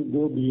levels to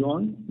go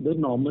beyond the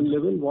normal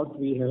level what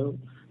we have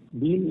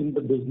been in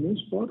the business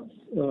for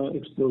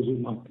explosive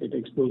market,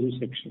 explosive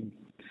section.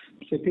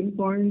 Second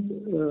point,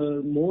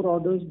 more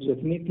orders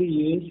definitely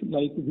yes,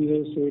 like we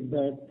have said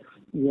that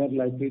we are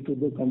likely to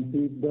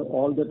complete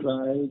all the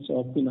trials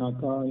of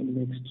Pinaka in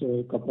next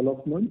couple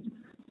of months.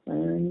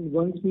 And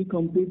once we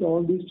complete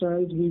all these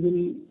trials, we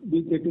will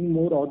be getting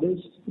more orders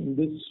in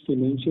this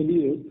financial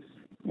year.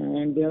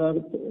 And there are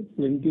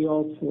plenty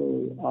of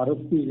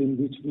RFPs in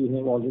which we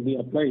have already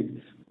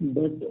applied.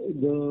 But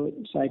the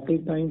cycle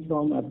time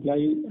from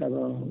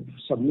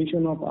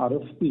submission of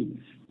RFP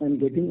and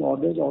getting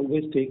orders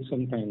always takes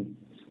some time.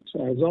 So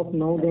as of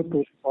now, the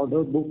total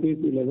order book is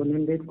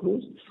 1,100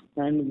 crores.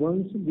 And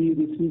once we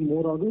receive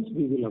more orders,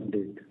 we will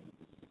update.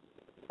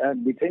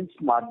 Defense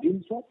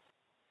margin, sir?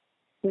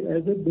 So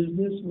as a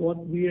business,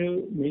 what we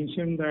have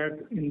mentioned that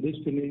in this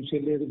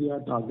financial year, we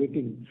are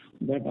targeting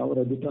that our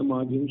EBITDA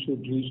margin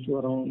should reach to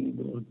around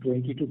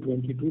 20 to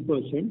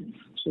 22%.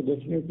 So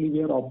definitely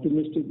we are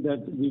optimistic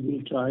that we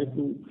will try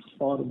to,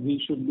 or we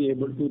should be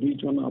able to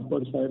reach on the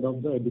upper side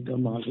of the EBITDA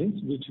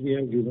margins, which we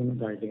have given a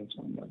guidance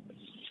on that.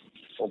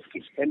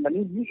 Okay. And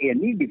Manish,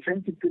 any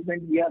defense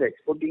equipment we are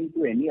exporting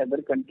to any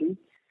other country?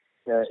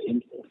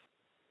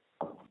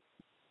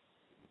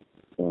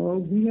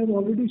 We have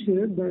already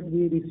shared that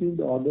we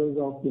received orders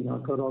of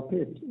Pinaka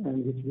rockets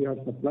and which we are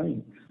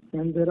supplying.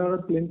 And there are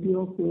plenty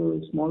of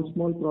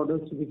small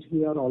products which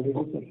we are already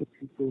supplying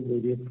to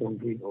various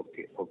countries.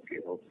 Okay.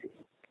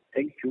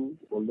 Thank you.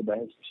 All the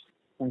best.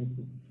 Thank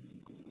you.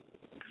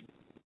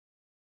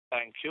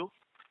 Thank you.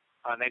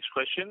 Our next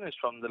question is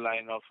from the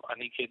line of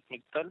Aniket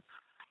Mittal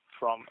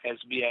from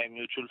SBI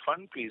Mutual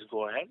Fund. Please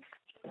go ahead.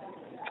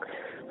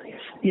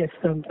 Yes,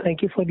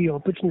 thank you for the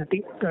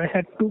opportunity. I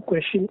had two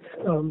questions.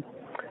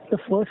 The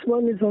first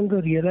one is on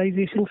the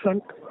realization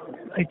front.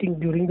 I think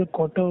during the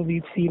quarter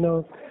we've seen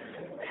a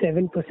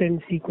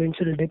 7%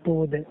 sequential dip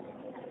over there.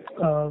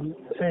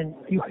 And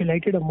you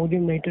highlighted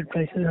ammonium nitrate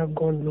prices have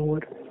gone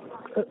lower.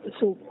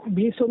 So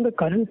based on the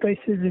current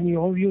prices, in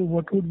your view,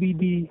 what would be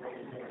the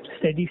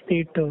steady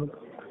state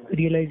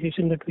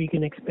realization that we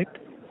can expect?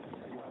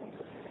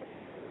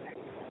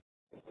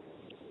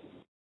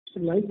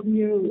 Like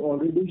we have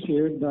already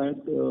shared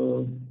that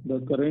the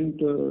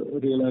current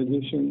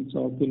realizations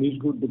of finished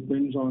good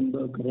depends on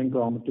the current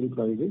raw material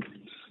prices.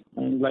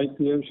 And like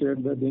we have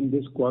shared that in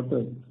this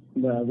quarter,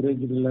 the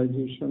average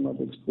realization of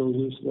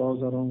explosives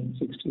was around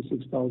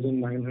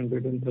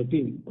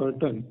 66,913 per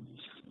ton.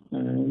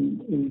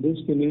 And in this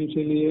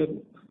financial year,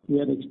 we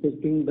are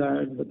expecting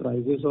that the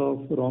prices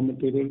of raw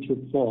material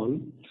should fall,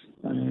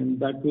 and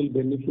that will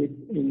benefit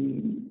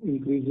in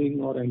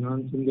increasing or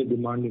enhancing the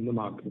demand in the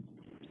market.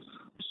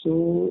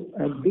 So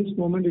at this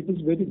moment, it is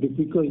very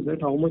difficult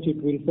that how much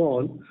it will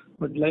fall.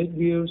 But like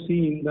we have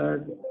seen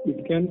that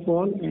it can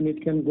fall and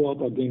it can go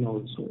up again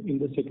also in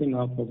the second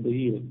half of the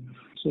year.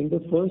 So in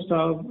the first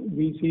half,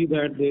 we see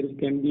that there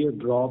can be a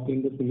drop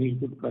in the finished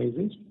good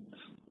prices.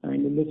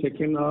 And in the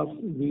second half,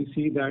 we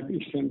see that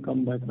it can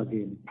come back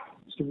again.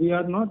 So we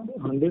are not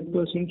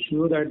 100%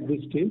 sure at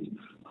this stage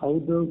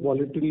how the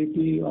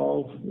volatility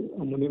of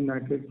ammonium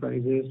nitrate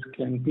prices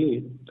can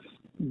play.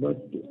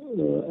 But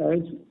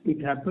as it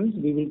happens,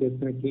 we will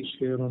definitely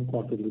share on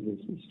quarterly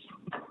basis.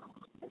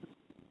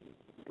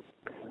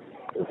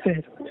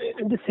 Fair.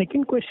 And the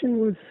second question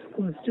was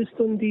just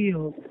on the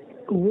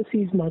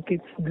overseas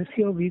markets. This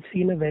year we've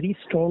seen a very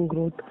strong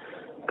growth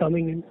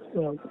coming in.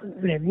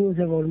 Revenues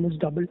have almost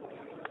doubled.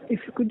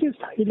 If you could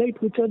just highlight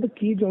which are the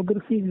key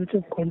geographies which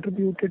have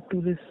contributed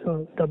to this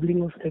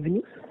doubling of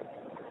revenues?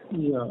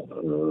 Yeah,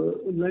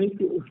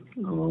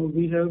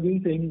 we have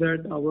been saying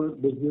that our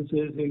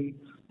businesses in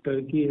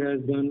Turkey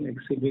has done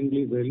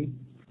exceedingly well.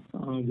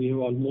 We have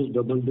almost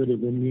doubled the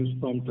revenues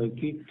from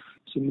Turkey.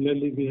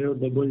 Similarly, we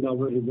have doubled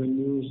our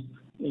revenues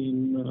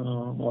in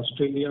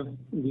Australia.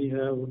 We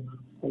have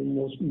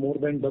almost more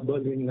than double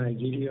in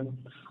Nigeria.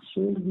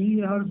 So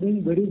we are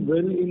doing very well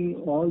in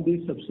all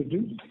these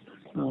subsidiaries,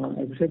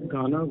 except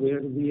Ghana,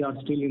 where we are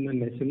still in the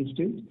nascent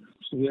stage.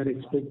 So we are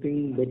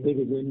expecting better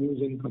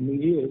revenues in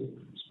coming years,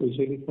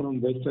 especially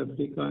from West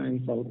Africa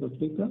and South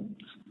Africa.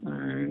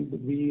 And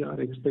we are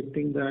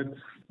expecting that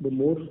the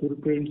more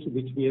footprints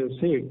which we have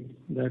said,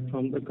 that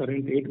from the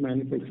current 8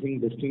 manufacturing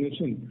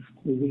destinations,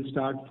 we will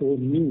start 4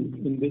 new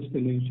in this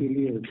financial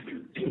year.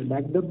 So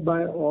backed up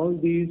by all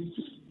these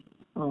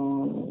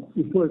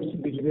efforts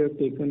which we have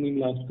taken in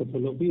last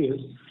couple of years,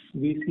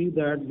 we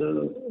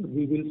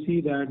will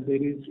see that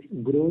there is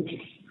growth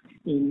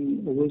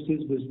in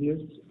overseas business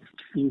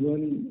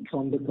even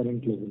from the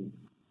current level.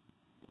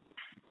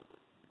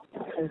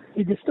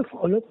 Just a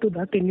follow-up to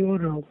that, in your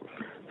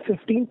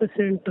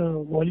 15%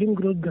 volume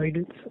growth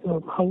guidance,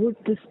 how would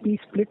this be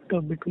split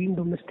between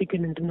domestic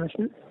and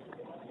international?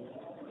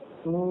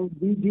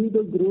 We give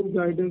the growth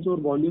guidance or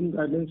volume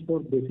guidance for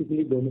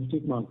basically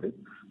domestic market.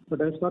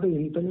 But as far as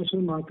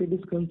international market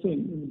is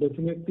concerned,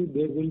 definitely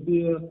there will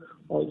be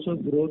also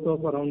growth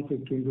of around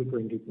 15 to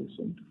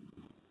 20%.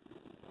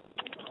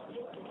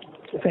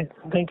 Okay.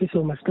 Thank you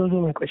so much. Those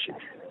were my questions.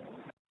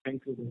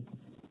 Thank you.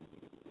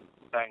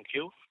 Thank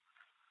you.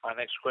 Our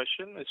next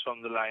question is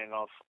from the line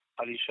of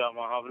Alisha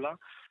Mahavla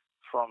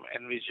from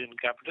Envision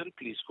Capital.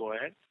 Please go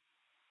ahead.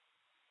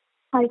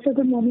 Hi, sir.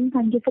 Good morning.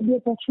 Thank you for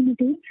the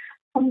opportunity.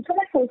 So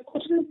my first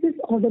question is this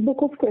order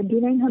book of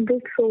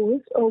 2,900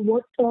 crores.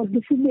 What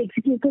this will be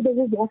executed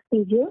over what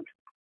period?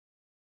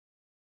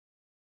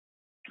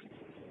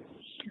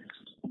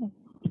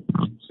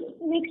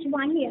 Next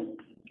 1 year.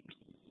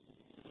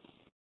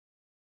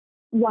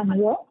 1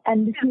 year,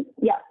 and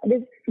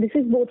this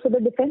is both for the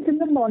defense and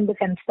the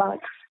non-defense part.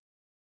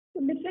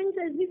 So defense,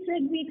 as we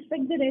said, we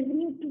expect the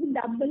revenue to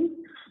double.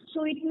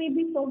 So it may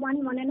be for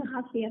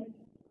 1.5 years.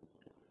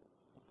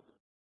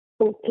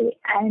 Okay,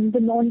 and the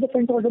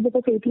non-defense order book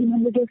of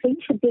 1,800 you're saying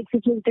should be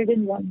executed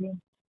in 1 year?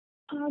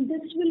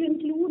 This will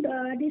include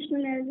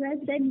additional, as I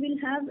said, we'll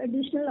have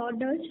additional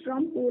orders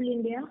from Coal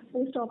India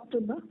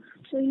post-October.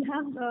 So we'll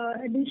have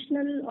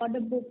additional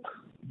order book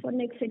for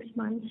next 6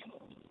 months.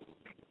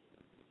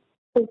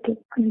 Okay,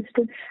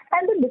 understood.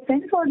 And the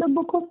defense order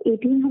book of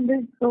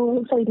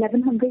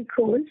 1,100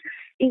 crores,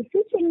 is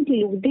this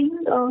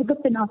including the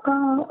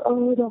Pinaka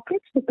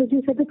rockets? Because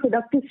you said the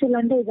product is still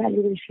under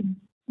evaluation.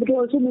 But you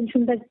also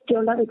mentioned that you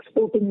all are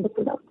exporting the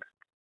product.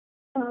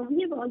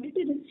 We have already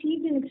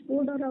received an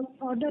export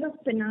order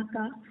of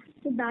Pinaka,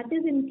 so that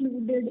is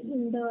included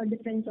in the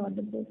defense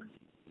order book.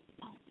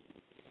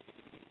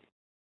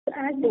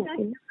 As regards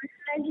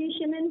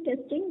commercialization and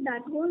testing,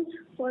 that was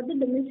for the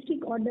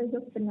domestic orders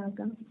of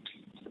Pinaka.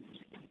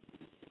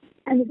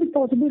 And is it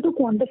possible to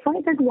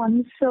quantify that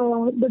once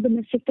the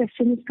domestic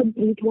testing is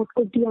complete, what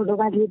could the order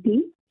value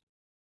be?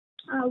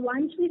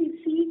 Once we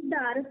receive the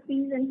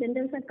RFPs and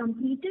tenders are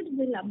completed,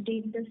 we'll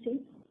update the same.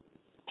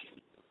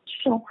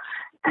 Sure.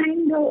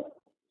 And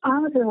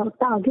our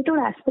target or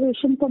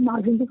aspiration for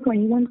margins of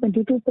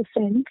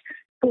 21-22%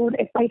 for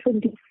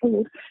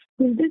FY24,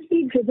 will this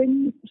be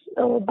driven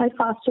by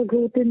faster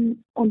growth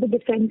on the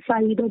defense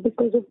side or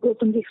because of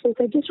growth on the export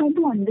side? Just trying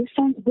to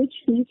understand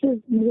which piece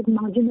is more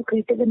margin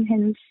accretive and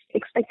hence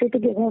expected to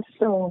give us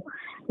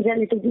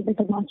relatively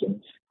better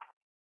margins.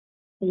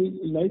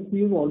 Like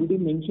we have already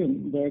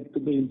mentioned, that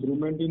the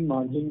improvement in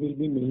margin will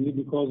be mainly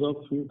because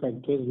of few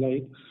factors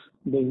like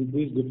the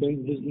increased defense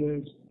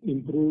business,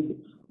 improved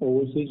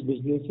overseas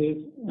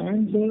businesses,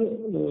 and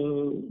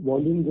the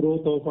volume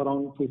growth of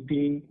around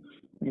 15,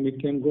 and it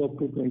can go up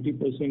to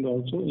 20%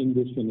 also in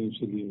this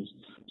financial years.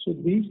 So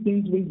these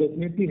things will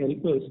definitely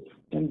help us,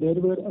 and there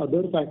were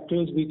other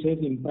factors which has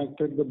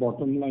impacted the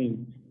bottom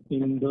line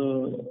in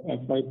the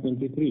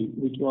FY23,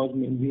 which was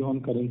mainly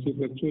on currency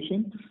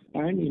fluctuation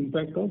and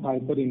impact of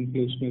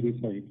hyperinflationary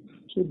side.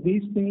 So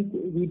these things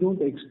we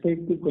don't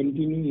expect to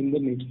continue in the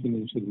next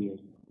financial year.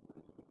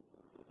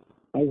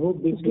 I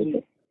hope this will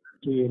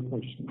answer your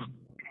question.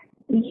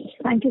 Yes,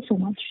 thank you so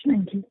much.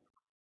 Thank you.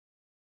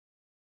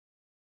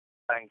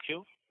 Thank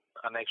you.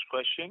 Our next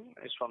question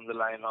is from the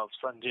line of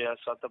Sanjaya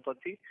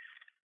Satapathy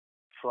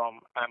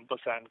from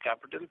Ampersand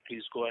Capital.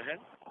 Please go ahead.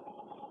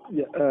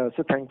 Yeah,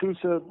 so thank you,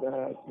 sir.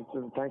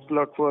 Thanks a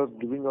lot for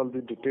giving all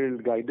the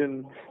detailed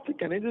guidance. So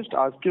can I just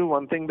ask you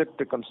one thing, that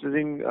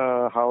considering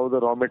how the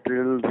raw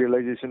material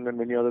realization and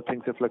many other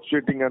things are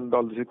fluctuating and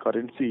all this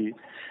currency,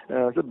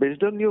 so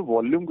based on your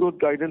volume growth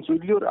guidance,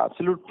 will your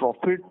absolute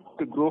profit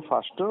grow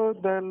faster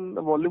than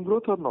volume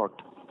growth or not?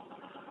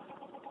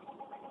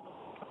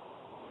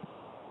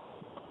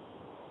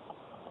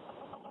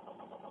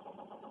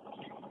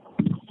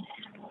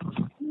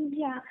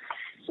 Yeah.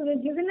 So we're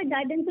given a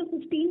guidance of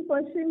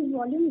 15%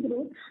 volume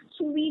growth.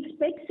 So we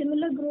expect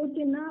similar growth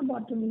in our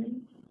bottom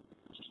line.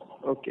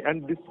 Okay.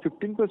 And this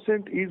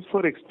 15% is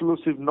for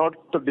explosive, not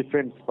the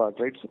defense part,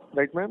 right?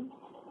 Right, ma'am?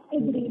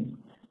 Agreed.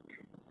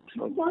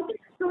 What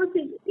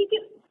explosive?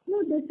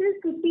 No, this is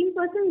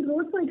 15%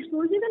 growth for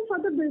explosive and for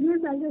the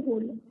business as a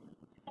whole.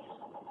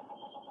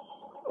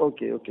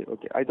 Okay.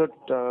 I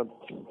thought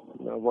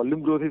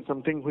volume growth is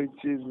something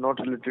which is not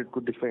related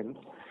to defense.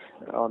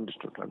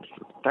 Understood.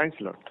 Thanks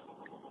a lot.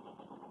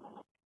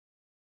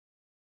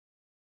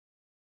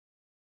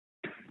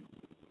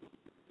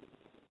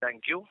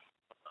 Thank you.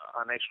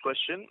 Our next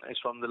question is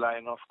from the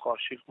line of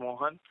Kaushik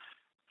Mohan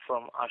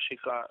from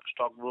Ashika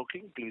Stock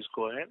Broking. Please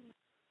go ahead.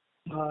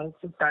 So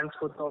thanks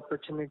for the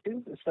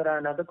opportunity. Sir,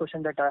 another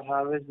question that I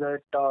have is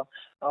that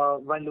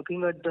while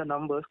looking at the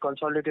numbers,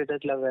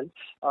 consolidated level,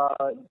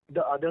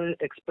 the other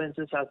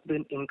expenses have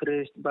been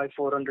increased by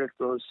 400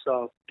 crores.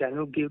 Can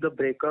you give the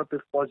breakup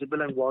if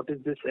possible, and what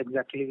is this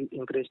exactly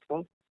increased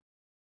for?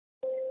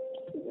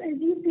 As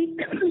you see,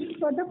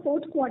 for the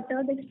fourth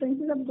quarter, the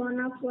expenses have gone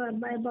up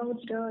by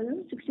about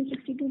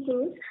 62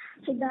 crores.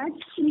 So that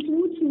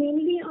includes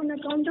mainly on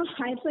account of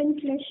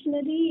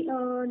hyperinflationary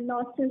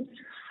losses.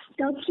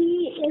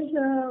 Turkey is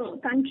a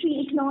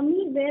country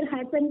economy where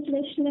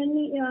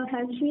hyperinflationary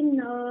has been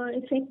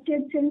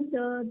affected since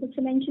the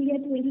financial year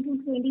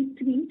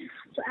 22-23.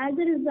 So as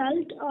a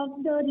result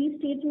of the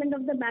restatement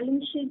of the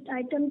balance sheet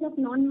items of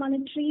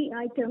non-monetary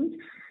items,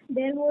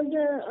 there was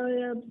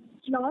a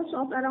loss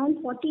of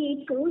around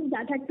 48 crores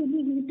that had to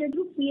be routed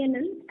to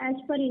P&L as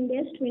per Ind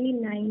AS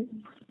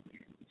 29.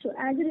 So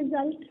as a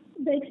result,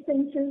 the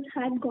expenses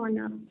had gone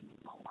up.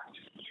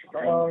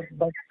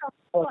 But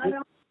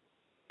around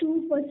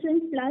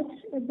 2% plus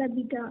at the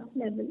beta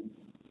level.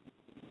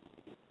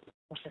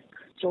 Okay.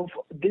 So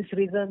for this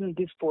reason,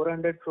 this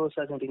 400 crores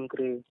hasn't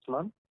increased,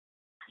 ma'am?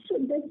 So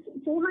this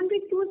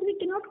 400 crores we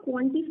cannot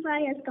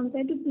quantify as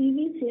compared to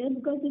previous year,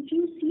 because if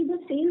you see, the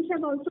sales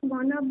have also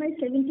gone up by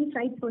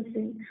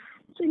 75%.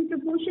 So in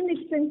proportion,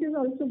 expenses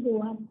also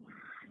go up.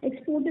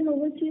 Export and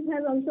overseas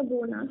has also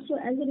gone up. So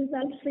as a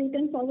result, freight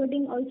and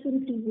forwarding also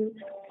increases.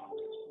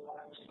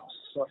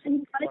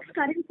 And forex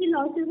currency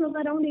losses of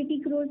around 80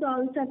 crores are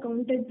also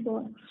accounted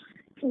for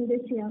in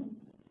this year.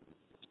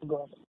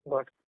 Got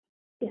it.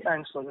 Yeah.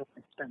 Thanks for that.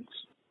 Thanks.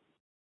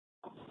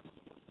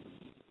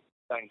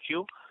 Thank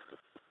you.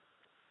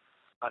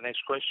 Our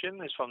next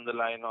question is from the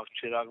line of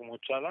Chirag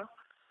Muchala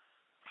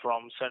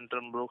from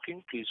Centrum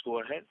Broking. Please go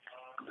ahead.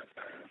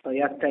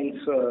 Yeah, thanks,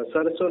 sir.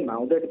 So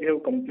now that we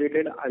have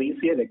completed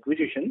RECL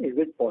acquisition, is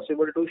it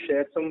possible to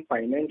share some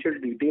financial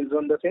details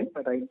on the same,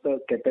 like the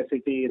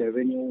capacity,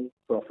 revenue,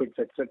 profits,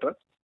 etc.?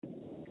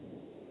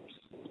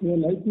 Yeah,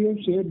 like we have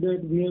shared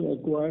that we have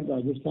acquired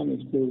Rajasthan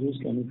Explosives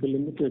Chemical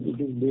Limited. It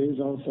is based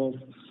out of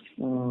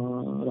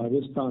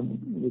Rajasthan,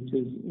 which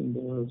is in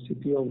the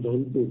city of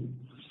Dholpur.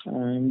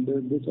 And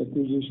this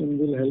acquisition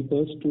will help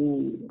us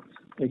to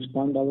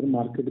expand our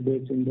market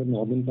base in the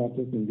northern part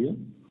of India.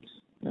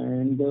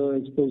 And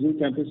the explosive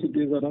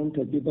capacity is around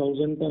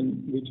 30,000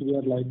 tons, which we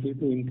are likely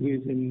to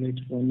increase in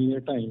next 1 year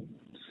time.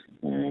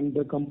 And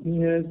the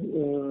company has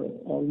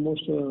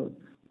almost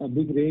a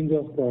big range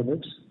of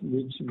products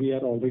which we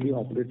are already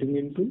operating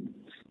into.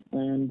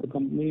 And the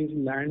company's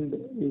land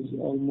is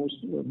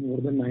almost more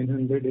than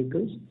 900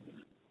 acres.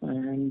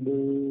 And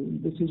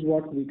this is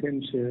what we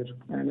can share.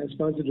 And as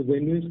far as the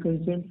revenue is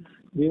concerned,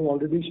 we have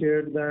already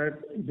shared that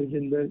it is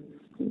in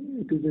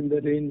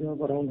the range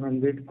of around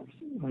 200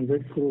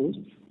 crores,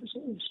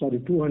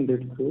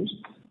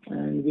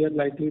 and we are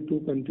likely to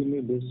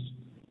continue this.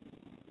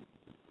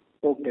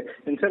 Okay.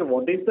 And sir,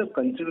 what is the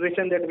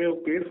consideration that we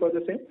have paid for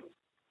the same?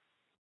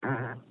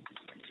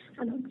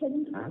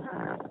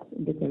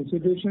 The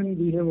consideration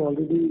we have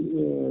already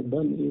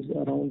done is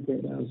around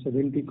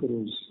 70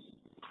 crores.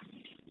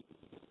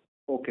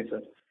 Okay,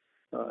 sir.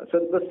 Sir,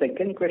 the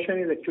second question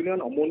is actually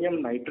on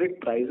ammonium nitrate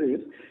prices.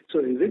 So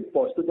is it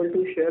possible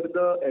to share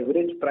the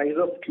average price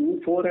of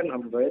Q4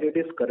 and where it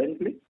is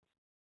currently?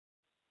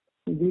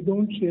 We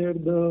don't share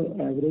the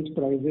average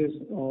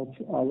prices of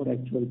our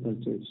actual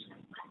purchase.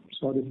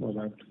 Sorry for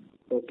that.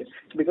 Okay.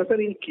 Because sir,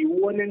 in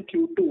Q1 and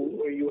Q2,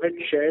 you had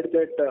shared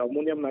that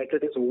ammonium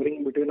nitrate is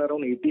hovering between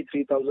around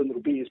 83,000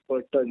 rupees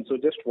per ton. So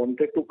just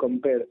wanted to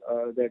compare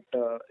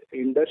that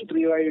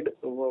industry-wide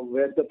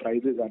where the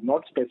prices are,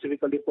 not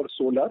specifically for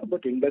solar,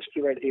 but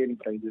industry-wide AN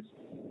prices.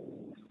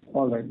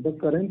 All right. The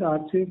current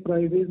RCF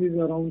prices is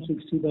around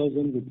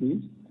 60,000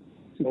 rupees,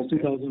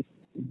 60,000,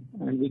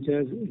 and which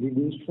has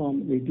reduced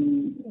from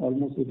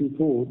almost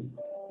 84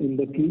 in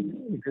the peak.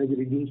 It has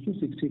reduced to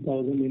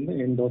 60,000 in the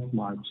end of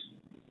March.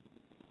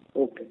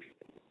 Okay.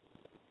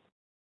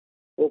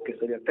 Okay,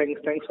 sir. Yeah.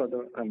 Thanks for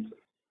the answer.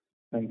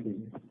 Thank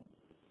you.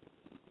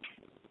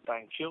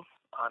 Thank you.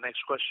 Our next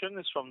question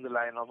is from the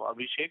line of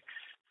Abhishek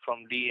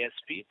from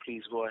DSP.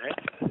 Please go ahead.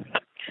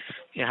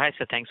 Yeah, hi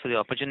sir. Thanks for the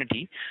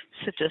opportunity.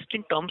 So just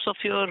in terms of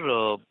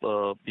your,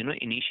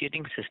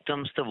 initiating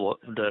systems,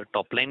 the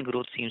top line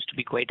growth seems to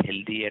be quite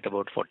healthy at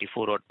about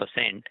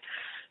 44%.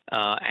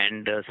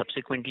 And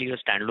subsequently, your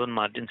standalone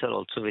margins are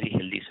also very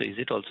healthy. So is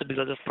it also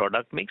because of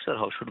product mix, or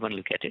how should one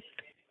look at it?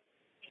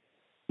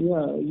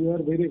 Yeah, you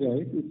are very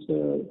right. It's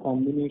a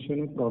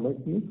combination of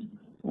product mix,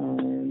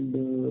 and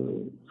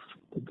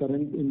the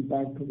current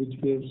impact which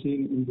we have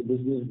seen in the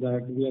business,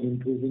 that we are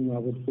increasing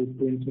our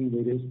footprints in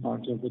various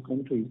parts of the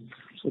country.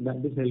 So that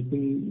is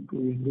helping to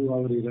improve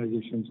our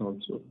realizations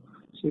also.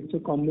 So it's a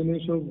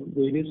combination of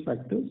various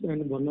factors,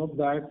 and one of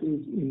that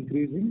is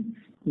increasing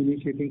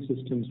initiating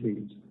system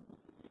sales.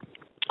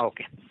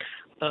 Okay.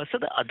 So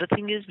the other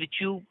thing is, which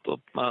you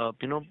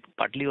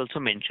partly also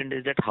mentioned,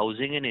 is that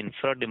housing and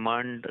infra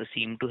demand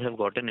seem to have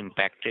gotten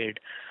impacted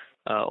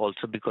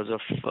also because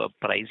of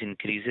price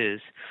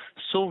increases.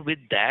 So with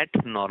that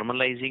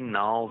normalizing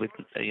now, with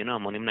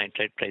ammonium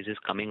nitrate prices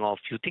coming off,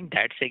 you think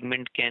that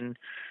segment can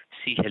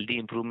see healthy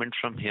improvement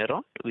from here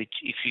on? Which,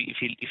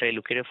 if I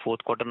look at a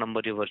fourth quarter number,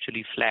 you're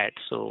virtually flat.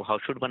 So how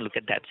should one look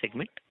at that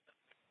segment?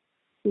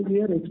 So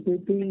we are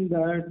expecting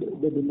that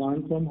the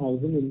demand from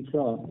housing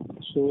infra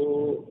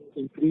so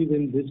increase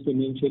in this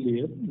financial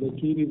year. The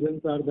key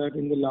reasons are that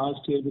in the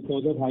last year,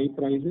 because of high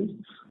prices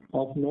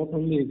of not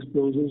only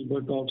explosives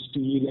but of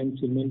steel and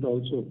cement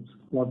also,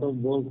 a lot of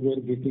work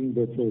were getting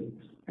deferred,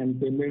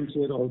 and payments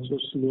were also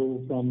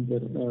slow from the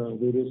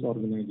various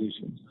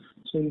organizations.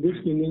 So in this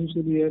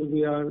financial year,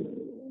 we are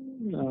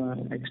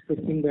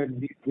expecting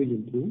that this will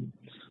improve.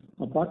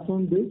 Apart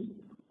from this,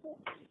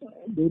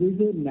 there is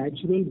a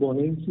natural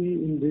buoyancy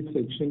in this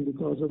section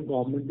because of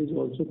government is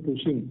also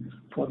pushing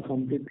for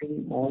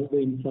completing all the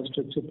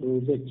infrastructure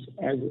projects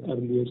as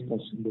early as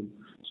possible.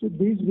 So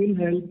this will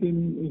help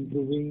in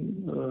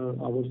improving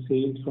our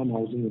sales from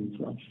housing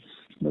infra.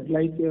 But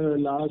like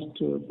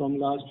from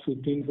last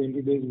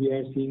 15-20 days, we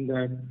are seeing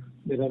that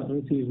there are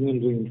unseasonal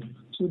rains.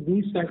 So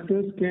these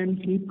factors can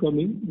keep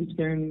coming, which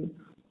can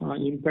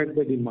impact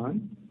the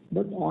demand.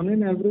 But on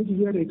an average,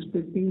 we are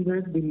expecting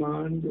that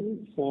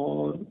demand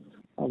for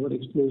our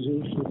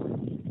explosives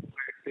should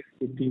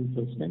be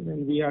 15%,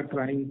 and we are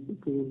trying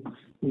to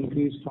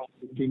increase from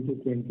 15 to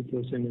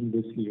 20% in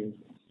this year.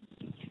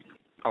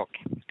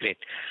 Okay, great.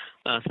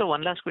 So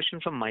one last question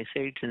from my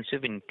side. Since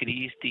you've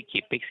increased the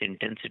capex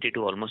intensity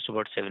to almost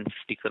about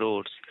 750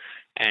 crores,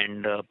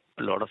 and a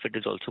lot of it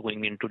is also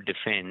going into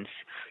defense,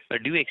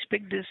 do you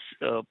expect this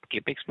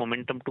capex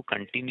momentum to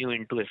continue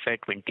into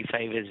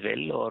FY25 as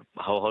well, or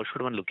how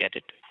should one look at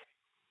it?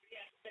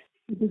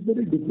 It is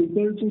very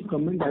difficult to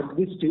comment at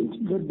this stage,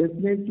 but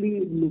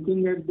definitely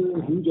looking at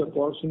the huge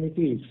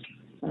opportunities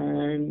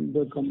and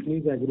the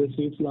company's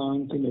aggressive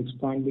plans in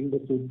expanding the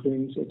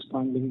footprints,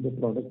 expanding the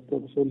product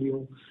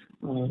portfolio,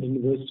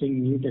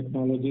 investing new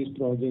technologies,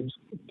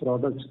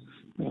 products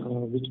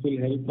which will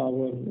help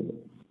our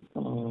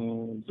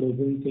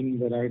presence in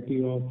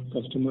variety of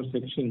customer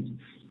sections,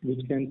 which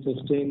can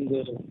sustain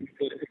the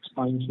future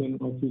expansion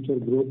of future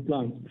growth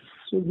plans.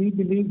 So we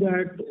believe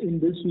that in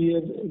this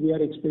year we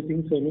are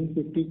expecting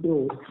 750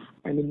 crores,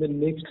 and in the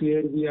next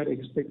year we are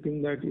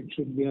expecting that it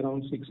should be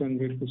around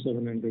 600 to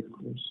 700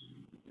 crores.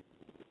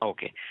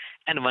 Okay.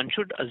 And one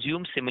should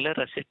assume similar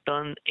asset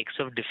turn X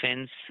of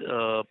defense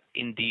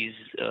in these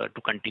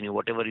to continue.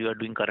 Whatever you are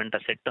doing current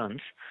asset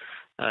turns,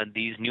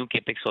 these new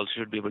capex also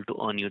should be able to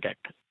earn you that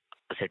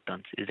asset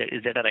turns.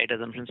 Is that a right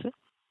assumption, sir?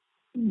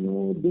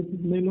 No, this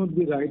may not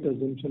be right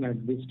assumption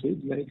at this stage.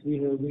 Like we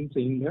have been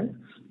saying that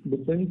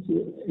defense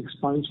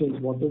expansions,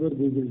 whatever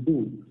we will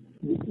do,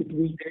 it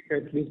will take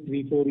at least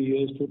 3-4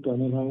 years to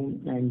turn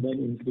around and then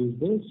increase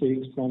the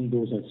sales from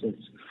those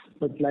assets.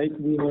 But like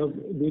we have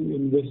been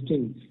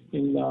investing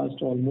in last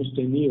almost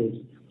 10 years,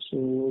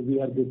 so we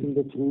are getting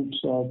the fruits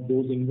of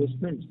those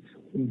investments.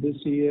 In this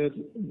year,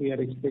 we are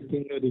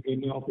expecting a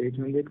revenue of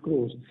 800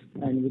 crores,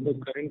 and with the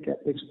current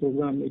capex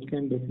program, it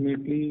can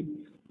definitely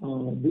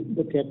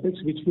the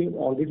capex which we have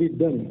already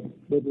done,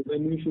 the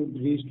revenue should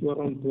reach to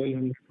around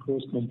 1,200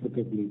 crores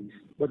comfortably.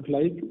 But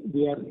like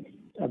we are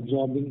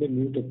absorbing the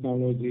new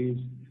technologies,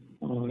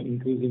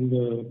 increasing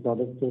the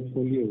product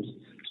portfolios,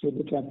 so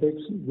the capex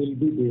will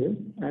be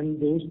there,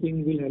 and those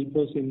things will help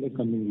us in the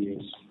coming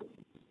years.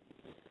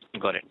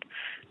 Got it.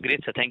 Great,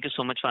 sir. Thank you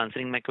so much for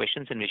answering my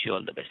questions, and wish you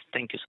all the best.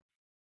 Thank you,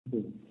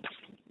 sir.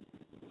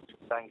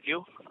 Thank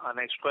you. Our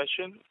next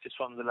question is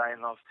from the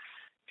line of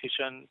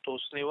Kishan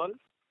Tosniwal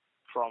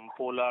from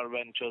Polar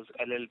Ventures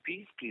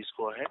LLP. Please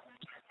go ahead.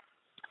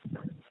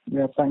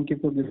 Yeah, thank you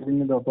for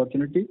giving me the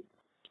opportunity.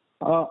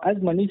 As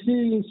Manish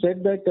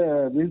said that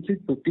we'll see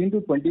 15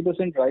 to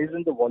 20% rise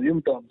in the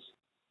volume terms.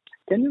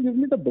 Can you give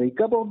me the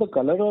breakup of the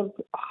color of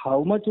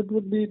how much it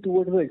would be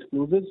towards the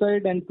explosive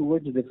side and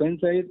towards the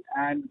defense side,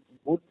 and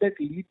would that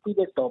lead to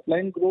the top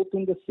line growth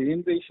in the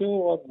same ratio,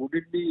 or would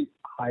it be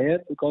higher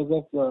because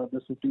of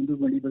the 15 to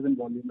 20%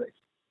 volume rise?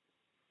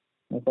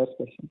 My first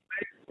question.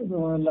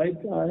 Like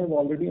I have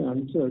already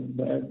answered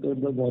that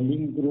the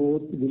volume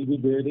growth will be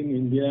there in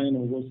India and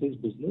overseas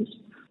business,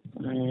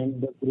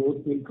 and the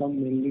growth will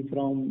come mainly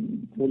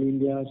from Coal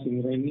India,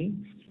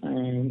 Singareni,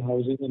 and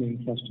housing and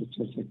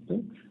infrastructure sector.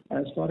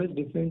 As far as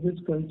defense is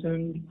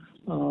concerned,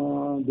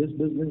 this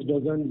business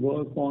doesn't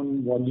work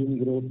on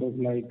volume growth of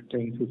like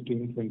 10,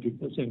 15,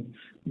 20%.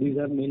 These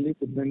are mainly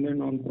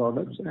dependent on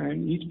products,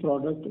 and each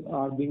product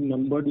are being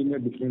numbered in a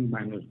different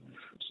manner.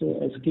 So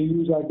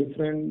SKUs are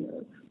different,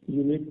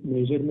 unit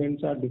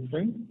measurements are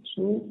different.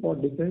 So for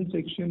defense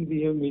section,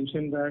 we have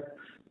mentioned that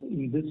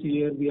in this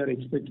year we are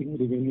expecting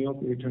revenue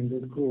of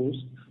 800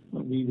 crores.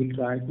 We will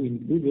try to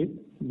increase it,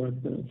 but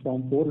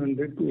from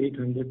 400 to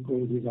 800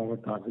 crores is our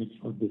target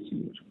for this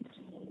year.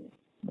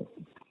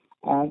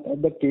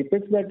 And the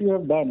capex that you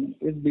have done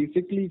is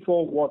basically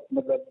for what?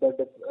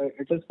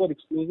 It is for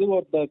exclusive,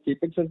 or the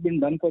capex has been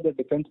done for the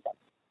defense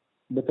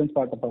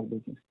part of our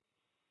business?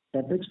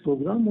 CapEx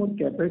program or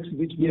CapEx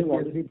which we have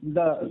already...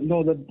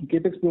 The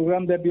CapEx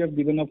program that we have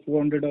given of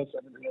 400 or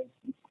 700.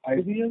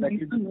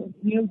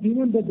 We have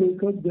given the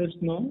breakup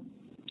just now.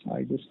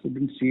 I just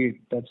couldn't see it.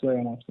 That's why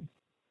I'm asking.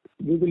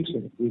 We will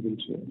share.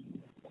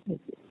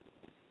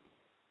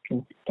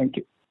 Okay. Thank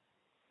you.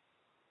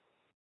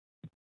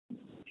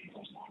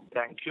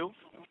 Thank you.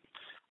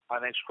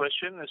 Our next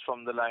question is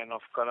from the line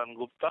of Karan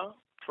Gupta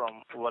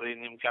from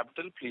Varanium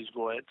Capital. Please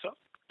go ahead, sir.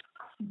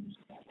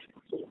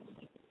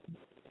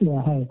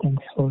 Yeah, hi.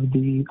 Thanks for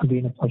the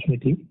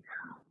opportunity.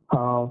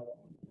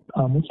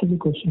 Most of the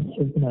questions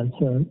have been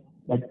answered,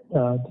 but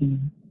the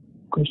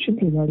question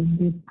regarding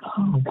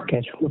the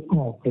cash flow from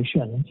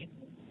operations,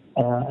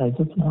 as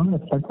of now,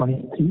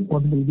 FY23,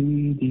 what will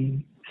be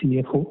the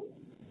CFO?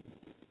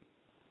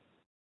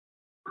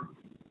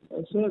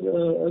 Sir,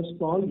 a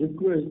small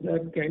request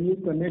that can you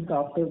connect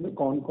after the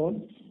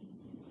call?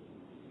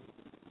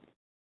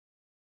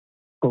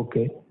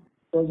 Okay.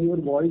 Because your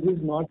voice is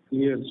not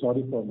clear.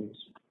 Sorry for this.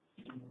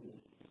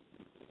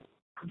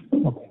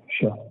 Okay,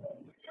 sure.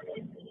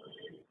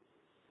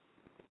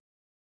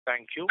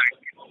 Thank you.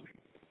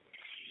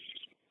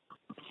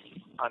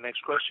 Our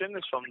next question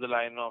is from the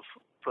line of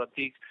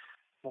Pratik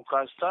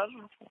Mukasdar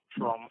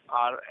from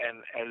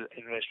RNL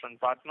Investment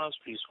Partners.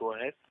 Please go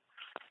ahead.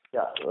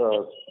 Yeah,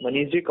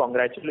 Manish ji,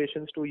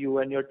 congratulations to you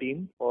and your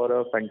team for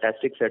a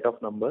fantastic set of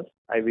numbers.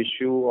 I wish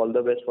you all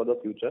the best for the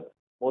future.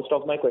 Most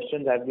of my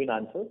questions have been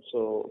answered,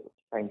 so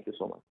thank you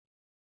so much.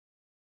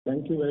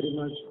 Thank you very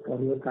much for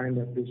your kind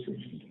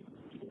appreciation.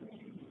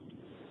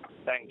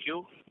 Thank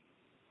you.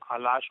 Our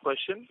last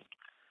question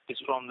is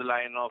from the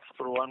line of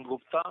Rohan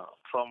Gupta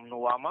from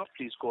Nuvama.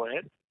 Please go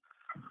ahead.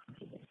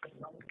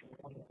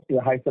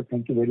 Yeah, hi sir.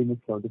 Thank you very much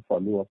for the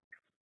follow-up.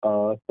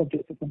 So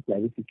just some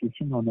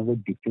clarification on our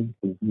defense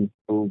business.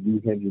 So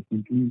we have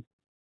recently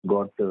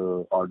got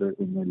order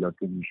in a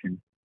lottery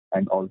mission,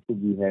 and also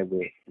we have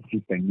a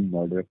pending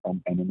order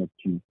from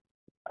NMHG.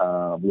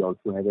 We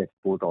also have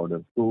export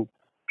order. So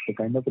the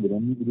kind of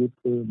revenue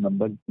growth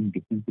number in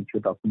defense which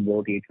you're talking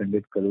about,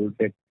 800 crores,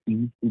 that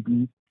seems to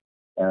be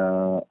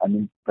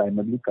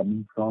primarily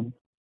coming from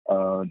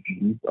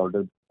these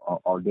orders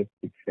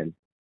itself.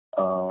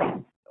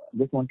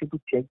 Just wanted to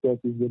check that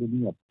is there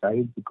any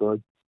upside, because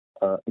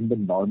in the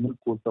normal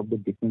course of the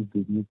defense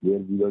business where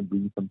we are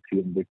doing some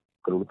 300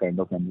 crore kind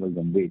of annual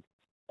run rate,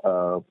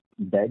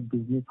 that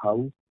business,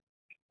 how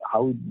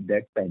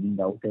that panning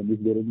out, and is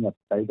there any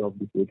upside of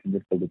this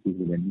 800 crore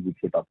revenue which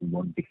you're talking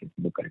about defense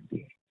in the current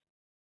year?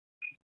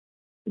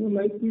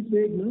 Like we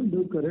said,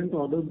 the current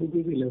order book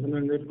is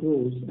 1100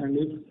 crores, and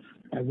if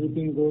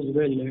everything goes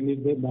well and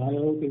if they buy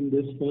out in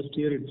this first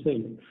year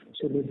itself,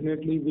 so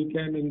definitely we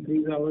can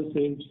increase our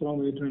sales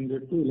from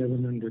 800 to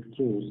 1100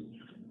 crores.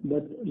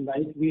 But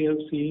like we have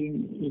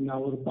seen in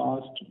our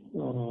past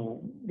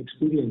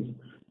experience,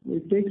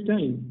 it takes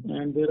time,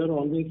 and there are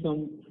always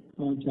some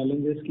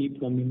challenges keep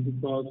coming,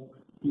 because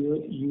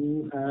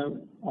you have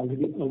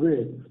already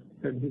aware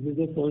that this is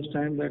the first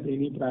time that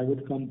any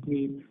private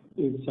company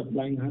is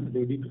supplying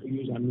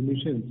ready-to-use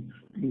ammunition.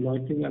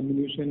 Loitering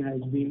ammunition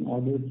has been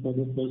ordered for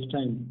the first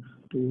time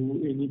to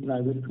any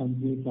private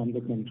company from the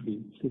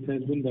country. This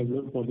has been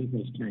developed for the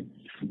first time.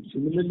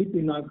 Similarly,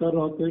 Pinaka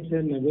rockets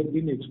have never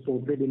been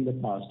exported in the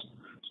past.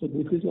 So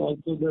this is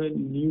also the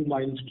new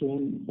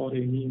milestone for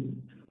any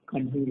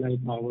company like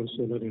our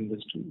solar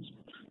industries.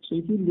 So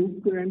if you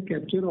look and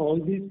capture all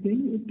these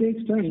things, it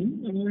takes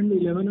time, and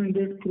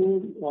 1100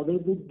 crore order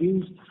book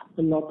gives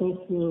a lot of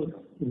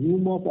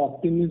room of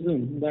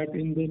optimism that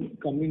in the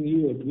coming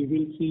year we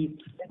will see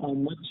a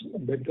much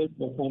better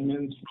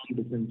performance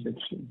from defense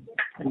section.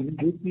 And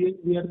this year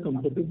we are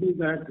comfortable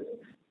that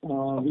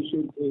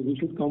we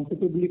should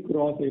comfortably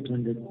cross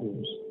 800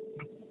 crores.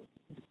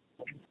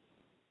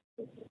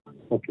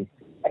 Okay.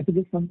 I think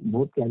just some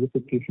more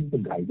clarification. The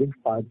guidance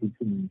part which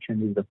you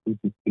mentioned is roughly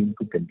 15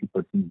 to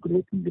 20%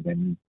 growth in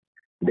revenue.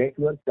 That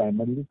you are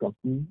primarily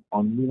talking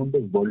only on the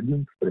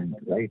volume front,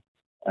 right?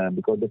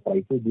 Because the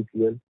prices this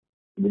year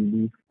will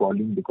be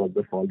falling because of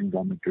the falling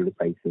raw material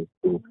prices.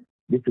 So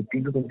the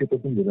 15 to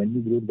 20%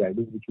 revenue growth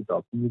guidance which you're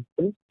talking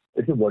is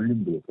it's a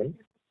volume growth, right?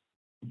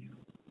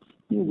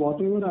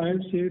 Whatever I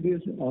have said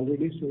is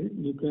already said.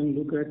 You can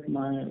look at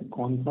my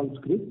conference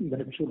script.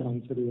 That should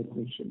answer your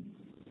question.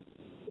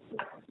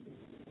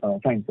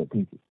 Fine, sir.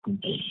 Thank you.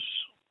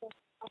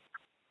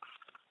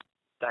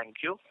 Thank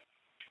you.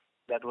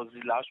 That was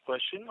the last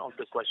question of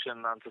the question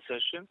and answer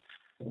session.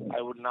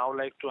 I would now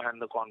like to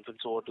hand the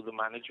conference over to the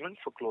management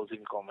for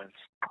closing comments.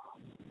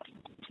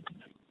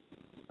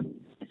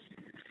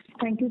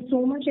 Thank you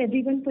so much,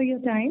 everyone, for your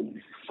time.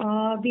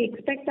 We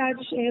expect our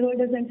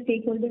shareholders and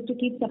stakeholders to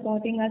keep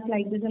supporting us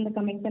like this in the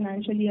coming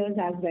financial years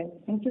as well.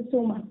 Thank you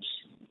so much.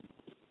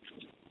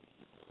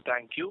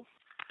 Thank you.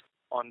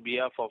 On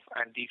behalf of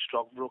Antique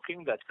Stock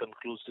Broking, that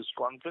concludes this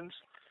conference.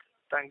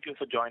 Thank you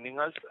for joining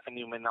us, and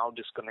you may now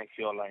disconnect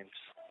your lines.